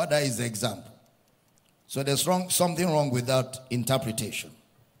follower. The Father is the example. So there's something wrong with that interpretation.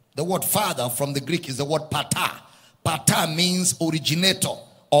 The word Father from the Greek is the word Pata. Pata means originator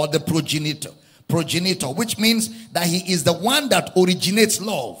or the progenitor. Progenitor, which means that he is the one that originates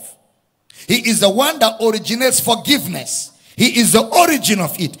love. He is the one that originates forgiveness. He is the origin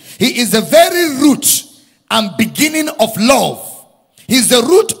of it. He is the very root and beginning of love. He is the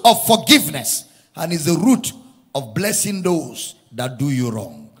root of forgiveness. And is the root of blessing those that do you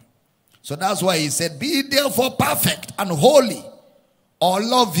wrong. So that's why he said, be therefore perfect and holy or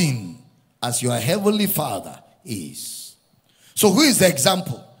loving as your heavenly Father is. So who is the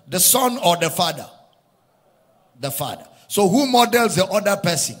example? The Son or the Father? The Father. So who models the other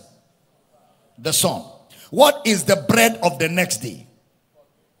person? The Son. What is the bread of the next day?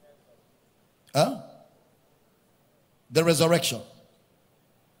 Huh? The resurrection.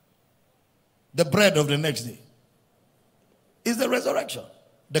 The bread of the next day is the resurrection,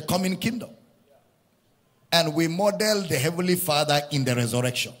 the coming kingdom. And we model the Heavenly Father in the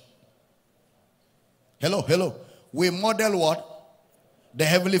resurrection. Hello, hello. We model what? The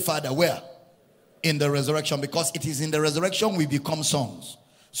Heavenly Father where? In the resurrection, because it is in the resurrection we become sons.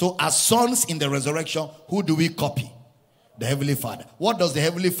 So as sons in the resurrection, who do we copy? The Heavenly Father. What does the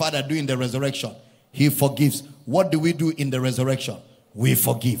Heavenly Father do in the resurrection? He forgives. What do we do in the resurrection? We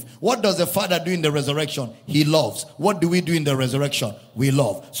forgive. What does the Father do in the resurrection? He loves. What do we do in the resurrection? We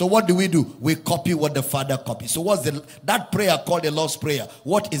love. So what do? We copy what the Father copies. So what's that prayer called the Lord's Prayer?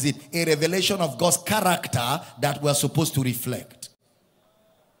 What is it? A revelation of God's character that we're supposed to reflect.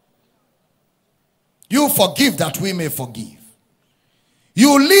 You forgive that we may forgive.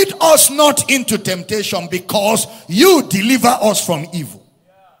 You lead us not into temptation because you deliver us from evil.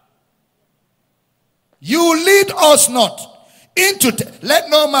 You lead us not into, let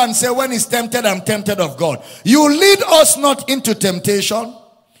no man say when he's tempted, I'm tempted of God. You lead us not into temptation.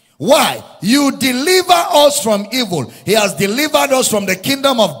 Why? You deliver us from evil. He has delivered us from the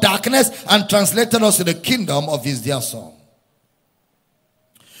kingdom of darkness and translated us to the kingdom of his dear Son.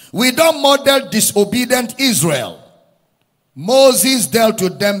 We don't model disobedient Israel. Moses dealt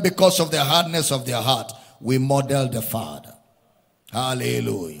with them because of the hardness of their heart. We model the Father.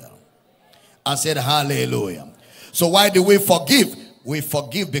 Hallelujah. I said hallelujah. So why do we forgive? We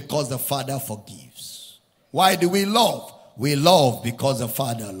forgive because the Father forgives. Why do we love? We love because the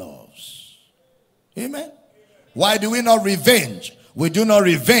Father loves. Amen. Why do we not revenge? We do not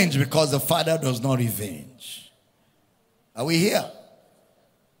revenge because the Father does not revenge. Are we here?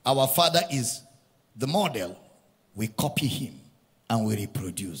 Our Father is the model. We copy him and we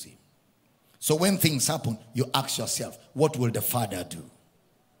reproduce him. So when things happen, you ask yourself, what will the Father do?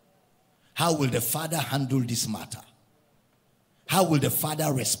 How will the Father handle this matter? How will the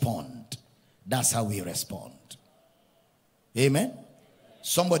Father respond? That's how we respond. Amen?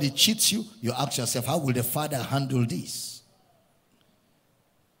 Somebody cheats you, you ask yourself, how will the Father handle this?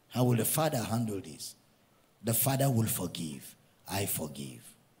 How will the Father handle this? The Father will forgive. I forgive.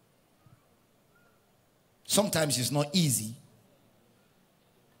 Sometimes it's not easy,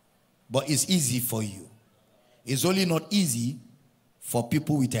 but it's easy for you. It's only not easy for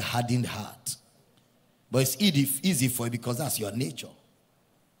people with a hardened heart. But it's easy for you because that's your nature.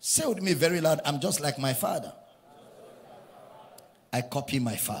 Say with me very loud, I'm just like my Father. I copy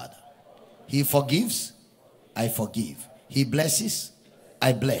my Father. He forgives, I forgive. He blesses,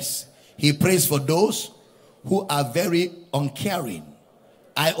 I bless. He prays for those who are very uncaring.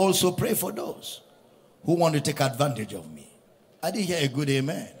 I also pray for those who want to take advantage of me. I didn't hear a good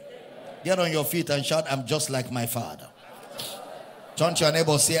amen. Get on your feet and shout, I'm just like my Father. Turn to your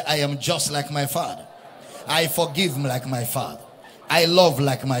neighbor, say, I am just like my Father. I forgive like my Father. I love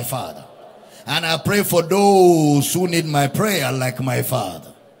like my Father. And I pray for those who need my prayer like my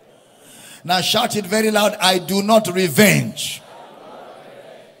Father. Now shout it very loud. I do not revenge.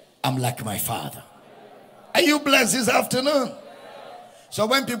 I'm like my Father. Are you blessed this afternoon? So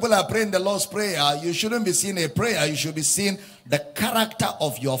when people are praying the Lord's Prayer, you shouldn't be seeing a prayer. You should be seeing the character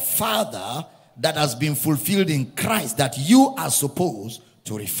of your Father that has been fulfilled in Christ that you are supposed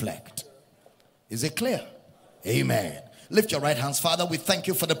to reflect. Is it clear? Amen. Lift your right hands. Father, we thank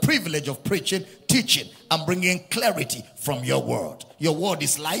you for the privilege of preaching, teaching, and bringing clarity from your word. Your word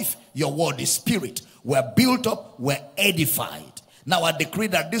is life. Your word is spirit. We're built up. We're edified. Now I decree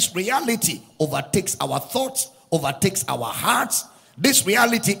that this reality overtakes our thoughts, overtakes our hearts. This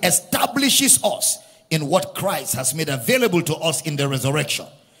reality establishes us in what Christ has made available to us in the resurrection.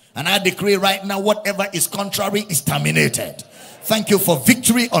 And I decree right now, whatever is contrary is terminated. Thank you for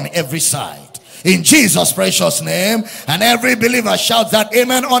victory on every side. In Jesus' precious name. And every believer shouts that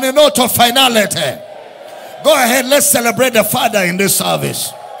amen on a note of finality. Go ahead, let's celebrate the Father in this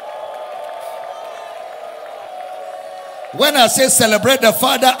service. When I say celebrate the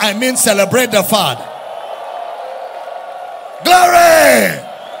Father, I mean celebrate the Father. Glory!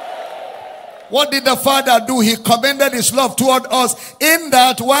 What did the Father do? He commended his love toward us in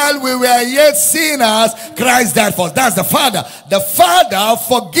that while we were yet sinners, Christ died for us. That's the Father. The Father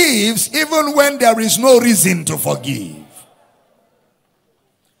forgives even when there is no reason to forgive.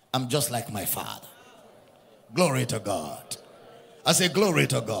 I'm just like my Father. Glory to God. I say glory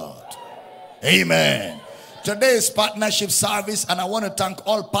to God. Amen. Today is partnership service, and I want to thank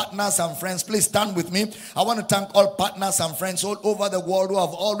all partners and friends. Please stand with me. I want to thank all partners and friends all over the world who have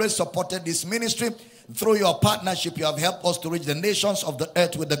always supported this ministry. Through your partnership, you have helped us to reach the nations of the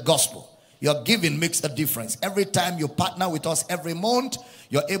earth with the gospel. Your giving makes a difference. Every time you partner with us every month,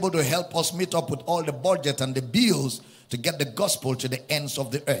 you're able to help us meet up with all the budget and the bills to get the gospel to the ends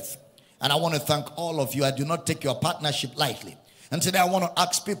of the earth. And I want to thank all of you. I do not take your partnership lightly. And today I want to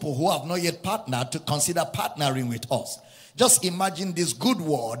ask people who have not yet partnered to consider partnering with us. Just imagine this good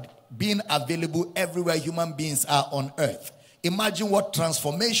word being available everywhere human beings are on earth. Imagine what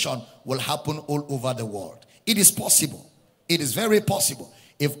transformation will happen all over the world. It is possible. It is very possible.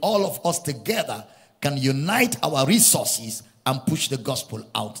 If all of us together can unite our resources and push the gospel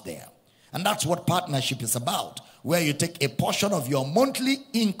out there. And that's what partnership is about, where you take a portion of your monthly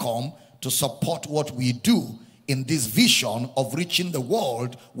income to support what we do in this vision of reaching the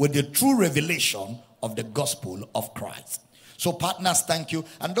world with the true revelation of the gospel of Christ. So partners, thank you.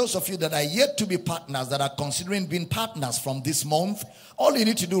 And those of you that are yet to be partners, that are considering being partners from this month, all you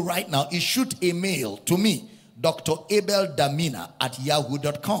need to do right now is shoot a mail to me, Dr. Abel Damina at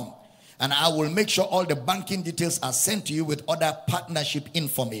yahoo.com. And I will make sure all the banking details are sent to you with other partnership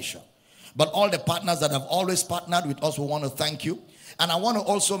information. But all the partners that have always partnered with us, we want to thank you. And I want to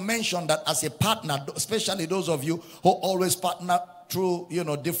also mention that as a partner, especially those of you who always partner through,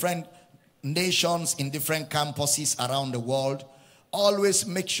 different nations in different campuses around the world, always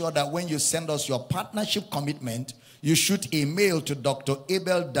make sure that when you send us your partnership commitment, you shoot a mail to Dr.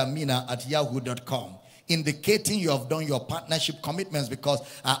 Abel Damina at yahoo.com. indicating you have done your partnership commitments, because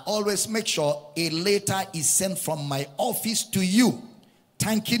I always make sure a letter is sent from my office to you,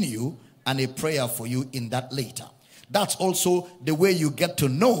 thanking you, and a prayer for you in that letter. That's also the way you get to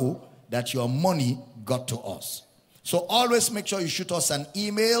know that your money got to us. So always make sure you shoot us an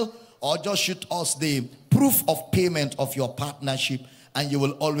email or just shoot us the proof of payment of your partnership, and you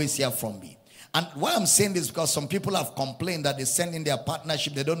will always hear from me. And why I'm saying this, because some people have complained that they send in their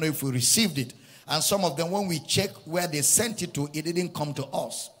partnership, they don't know if we received it. And some of them, when we check where they sent it to, it didn't come to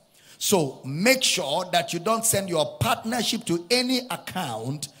us. So make sure that you don't send your partnership to any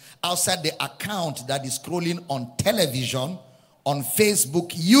account outside the account that is scrolling on television, on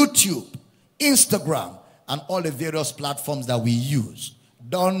Facebook, YouTube, Instagram, and all the various platforms that we use.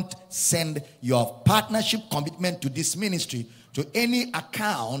 Don't send your partnership commitment to this ministry to any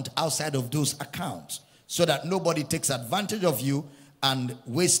account outside of those accounts, so that nobody takes advantage of you and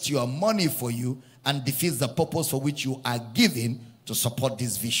wastes your money for you and defeats the purpose for which you are giving to support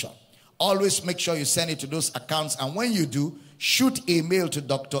this vision. Always make sure you send it to those accounts, and when you do, shoot a mail to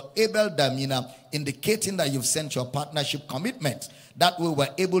Dr. Abel Damina indicating that you've sent your partnership commitment. That way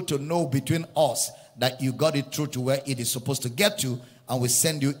we're able to know between us that you got it through to where it is supposed to get to, and we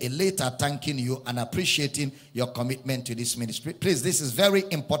send you a letter thanking you and appreciating your commitment to this ministry. Please, this is very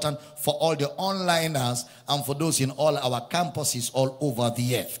important for all the onliners and for those in all our campuses all over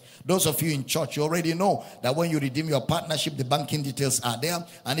the earth. Those of you in church, you already know that when you redeem your partnership, the banking details are there.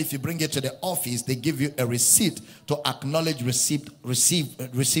 And if you bring it to the office, they give you a receipt to acknowledge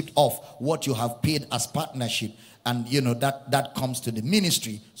receipt of what you have paid as partnership. And that comes to the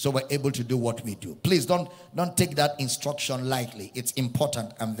ministry, so we're able to do what we do. Please don't take that instruction lightly. It's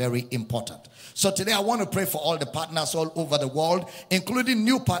important and very important. So today I want to pray for all the partners all over the world, including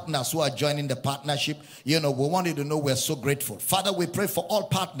new partners who are joining the partnership. We want you to know we're so grateful. Father, we pray for all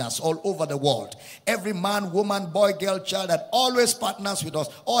partners all over the world. Every man, woman, boy, girl, child that always partners with us.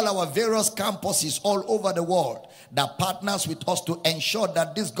 All our various campuses all over the world that partners with us to ensure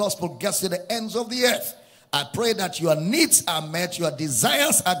that this gospel gets to the ends of the earth. I pray that your needs are met, your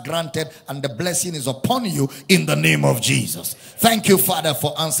desires are granted, and the blessing is upon you in the name of Jesus. Thank you, Father,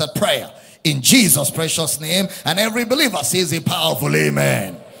 for answered prayer. In Jesus' precious name. And every believer says a powerful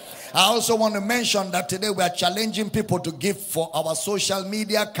amen. I also want to mention that today we are challenging people to give for our social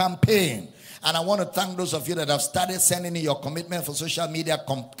media campaign. And I want to thank those of you that have started sending in your commitment for social media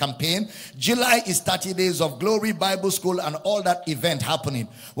campaign. July is 30 Days of Glory Bible School and all that event happening.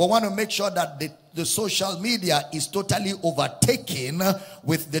 We want to make sure that the social media is totally overtaken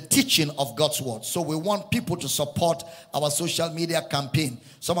with the teaching of God's word. So we want people to support our social media campaign.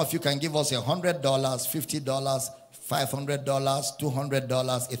 Some of you can give us $100, $50, $500, $200,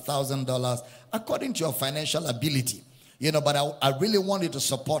 $1,000, according to your financial ability. But I really want you to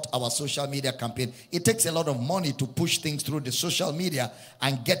support our social media campaign. It takes a lot of money to push things through the social media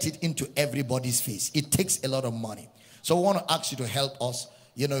and get it into everybody's face. It takes a lot of money. So we want to ask you to help us.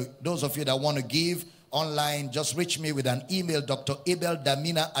 Those of you that want to give online, just reach me with an email, Dr. Abel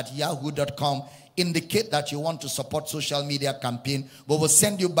Damina at yahoo.com. Indicate that you want to support social media campaign. We will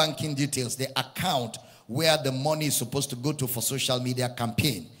send you banking details, the account where the money is supposed to go to for social media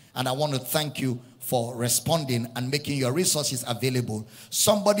campaign. And I want to thank you for responding and making your resources available.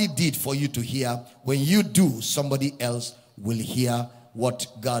 Somebody did for you to hear. When you do, somebody else will hear what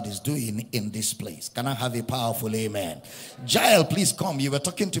God is doing in this place. Can I have a powerful amen? Jael, please come. You were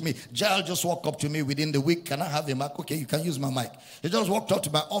talking to me. Jael just walked up to me within the week. Can I have a mic? Okay, you can use my mic. He just walked up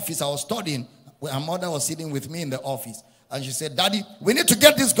to my office. I was studying. Her mother was sitting with me in the office. And she said, Daddy, we need to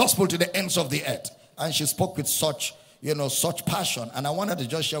get this gospel to the ends of the earth. And she spoke with such, such passion. And I wanted to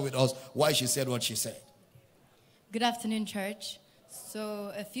just share with us why she said what she said. Good afternoon, church.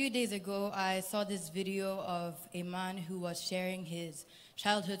 So a few days ago, I saw this video of a man who was sharing his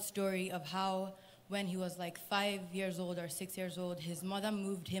childhood story of how when he was like 5 years old or 6 years old, his mother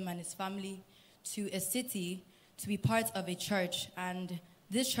moved him and his family to a city to be part of a church. And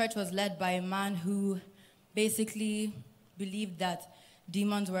this church was led by a man who basically believed that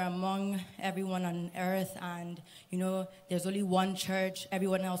demons were among everyone on earth, and there's only one church,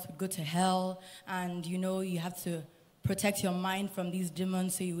 everyone else would go to hell, and you have to protect your mind from these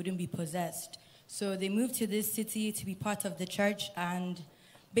demons so you wouldn't be possessed. So they moved to this city to be part of the church, and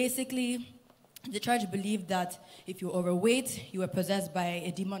basically the church believed that if you were overweight, you were possessed by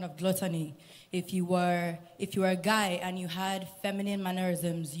a demon of gluttony. If you were a guy and you had feminine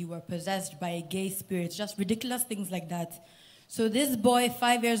mannerisms, you were possessed by a gay spirit, just ridiculous things like that. So this boy,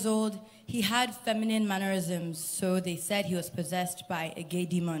 5 years old, he had feminine mannerisms, so they said he was possessed by a gay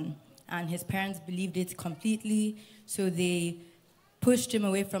demon. And his parents believed it completely, so they pushed him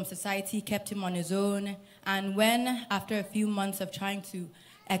away from society, kept him on his own. And when, after a few months of trying to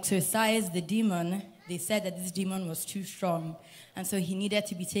exorcise the demon, they said that this demon was too strong. And so he needed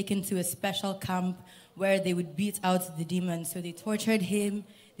to be taken to a special camp where they would beat out the demon. So they tortured him,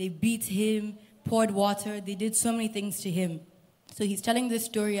 they beat him, poured water, they did so many things to him. So he's telling this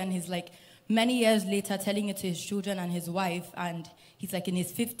story, and he's like, many years later, telling it to his children and his wife, and he's like in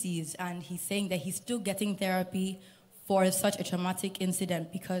his 50s, and he's saying that he's still getting therapy for such a traumatic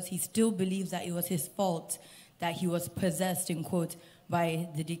incident because he still believes that it was his fault, that he was possessed, in quote, by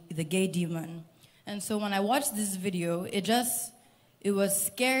the gay demon. And so when I watched this video, it was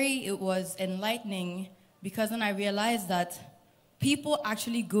scary, it was enlightening, because then I realized that people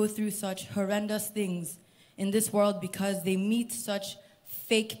actually go through such horrendous things in this world because they meet such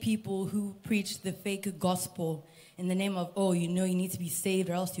fake people who preach the fake gospel in the name of, you need to be saved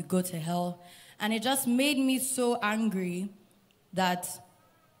or else you go to hell. And it just made me so angry that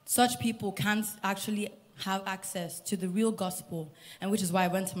such people can't actually have access to the real gospel, and which is why I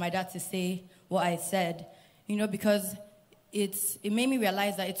went to my dad to say what I said, because it made me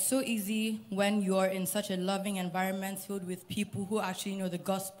realize that it's so easy when you're in such a loving environment filled with people who actually know the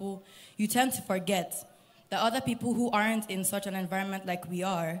gospel, you tend to forget that other people who aren't in such an environment like we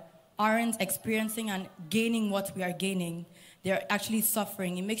are, aren't experiencing and gaining what we are gaining. They're actually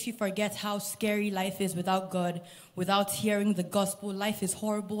suffering. It makes you forget how scary life is without God, without hearing the gospel. Life is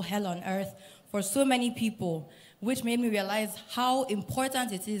horrible, hell on earth for so many people, which made me realize how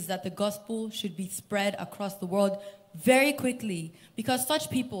important it is that the gospel should be spread across the world very quickly. Because such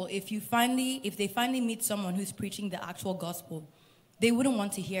people, if they finally meet someone who's preaching the actual gospel, they wouldn't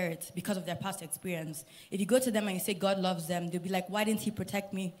want to hear it because of their past experience. If you go to them and you say God loves them, they'll be like, why didn't he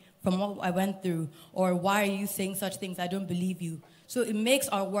protect me from what I went through? Or why are you saying such things? I don't believe you. So it makes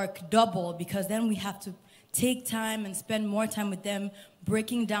our work double, because then we have to take time and spend more time with them,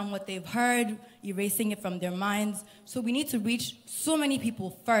 breaking down what they've heard, erasing it from their minds. So we need to reach so many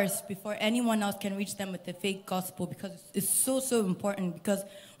people first before anyone else can reach them with the fake gospel, because it's so, so important. Because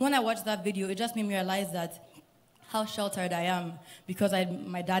when I watched that video, it just made me realize that how sheltered I am, because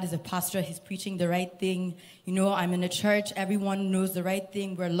my dad is a pastor, he's preaching the right thing. I'm in a church, everyone knows the right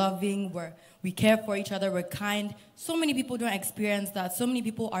thing, we're loving, we care for each other, we're kind. So many people don't experience that. So many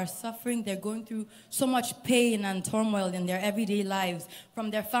people are suffering, they're going through so much pain and turmoil in their everyday lives,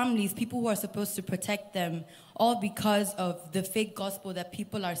 from their families, people who are supposed to protect them, all because of the fake gospel that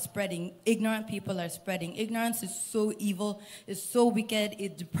people are spreading, ignorant people are spreading. Ignorance is so evil, it's so wicked,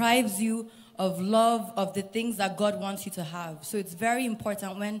 it deprives you of love, of the things that God wants you to have. So it's very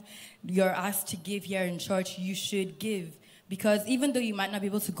important when you're asked to give here in church, you should give. Because even though you might not be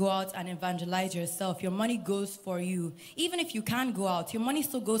able to go out and evangelize yourself, your money goes for you. Even if you can't go out, your money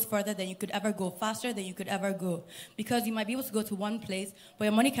still goes further than you could ever go, faster than you could ever go. Because you might be able to go to one place, but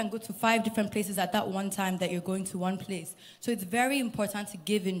your money can go to 5 different places at that one time that you're going to one place. So it's very important to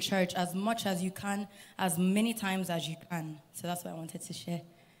give in church as much as you can, as many times as you can. So that's what I wanted to share.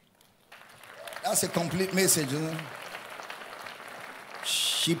 That's a complete message, isn't it?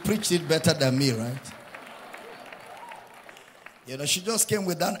 She preached it better than me, right? She just came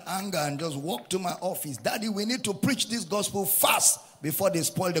with that anger and just walked to my office. Daddy, we need to preach this gospel fast before they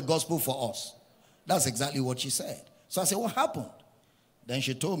spoil the gospel for us. That's exactly what she said. So I said, what happened? Then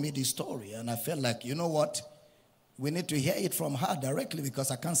she told me the story, and I felt like, you know what? We need to hear it from her directly,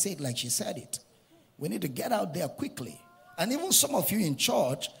 because I can't say it like she said it. We need to get out there quickly. And even some of you in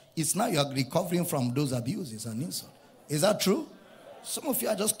church, it's now you're recovering from those abuses and insults. Is that true? Some of you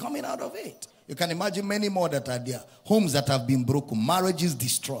are just coming out of it. You can imagine many more that are there. Homes that have been broken, marriages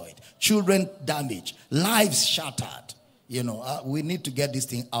destroyed, children damaged, lives shattered. You know, we need to get this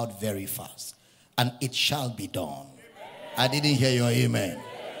thing out very fast. And it shall be done. I didn't hear your amen.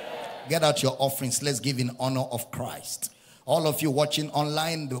 Get out your offerings. Let's give in honor of Christ. All of you watching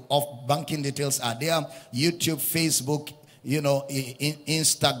online, the banking details are there. YouTube, Facebook, you know,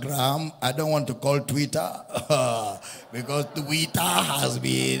 Instagram. I don't want to call Twitter because Twitter has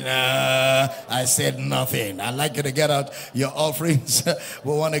been, I said nothing. I'd like you to get out your offerings.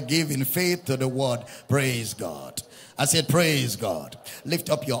 We want to give in faith to the word. Praise God. I said, praise God. Lift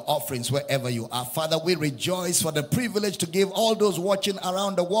up your offerings wherever you are. Father, we rejoice for the privilege to give all those watching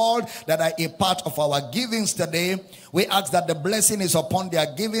around the world that are a part of our givings today. We ask that the blessing is upon their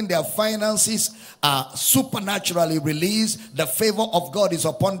giving. Their finances are supernaturally released. The favor of God is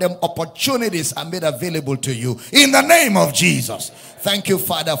upon them. Opportunities are made available to you. In the name of Jesus. Thank you,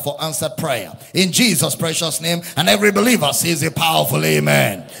 Father, for answered prayer. In Jesus' precious name. And every believer says a powerful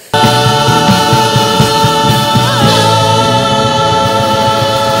amen.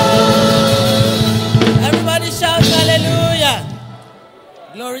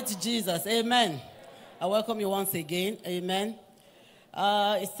 Glory to Jesus. Amen. I welcome you once again. Amen.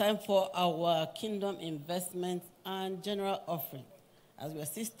 It's time for our kingdom investment and general offering. As we are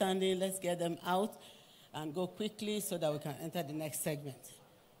still standing, let's get them out and go quickly so that we can enter the next segment.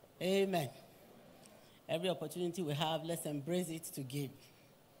 Amen. Every opportunity we have, let's embrace it to give.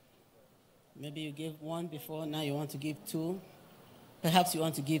 Maybe you gave one before, now you want to give two. Perhaps you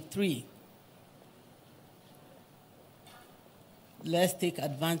want to give three. Let's take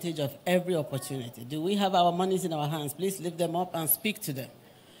advantage of every opportunity. Do we have our monies in our hands? Please lift them up and speak to them.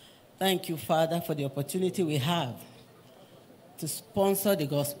 Thank you, Father, for the opportunity we have to sponsor the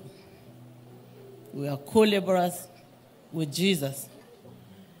gospel. We are co-laborers with Jesus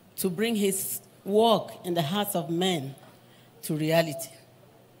to bring his work in the hearts of men to reality.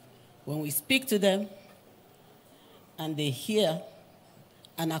 When we speak to them and they hear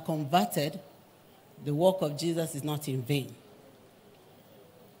and are converted, the work of Jesus is not in vain.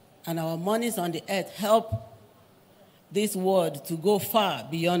 And our monies on the earth help this word to go far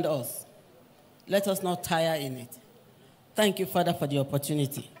beyond us. Let us not tire in it. Thank you, Father, for the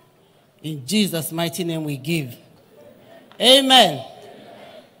opportunity. In Jesus' mighty name we give. Amen. Amen.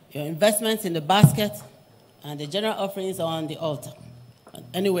 Your investments in the basket and the general offerings are on the altar.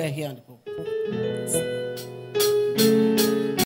 Anywhere here on the pulpit.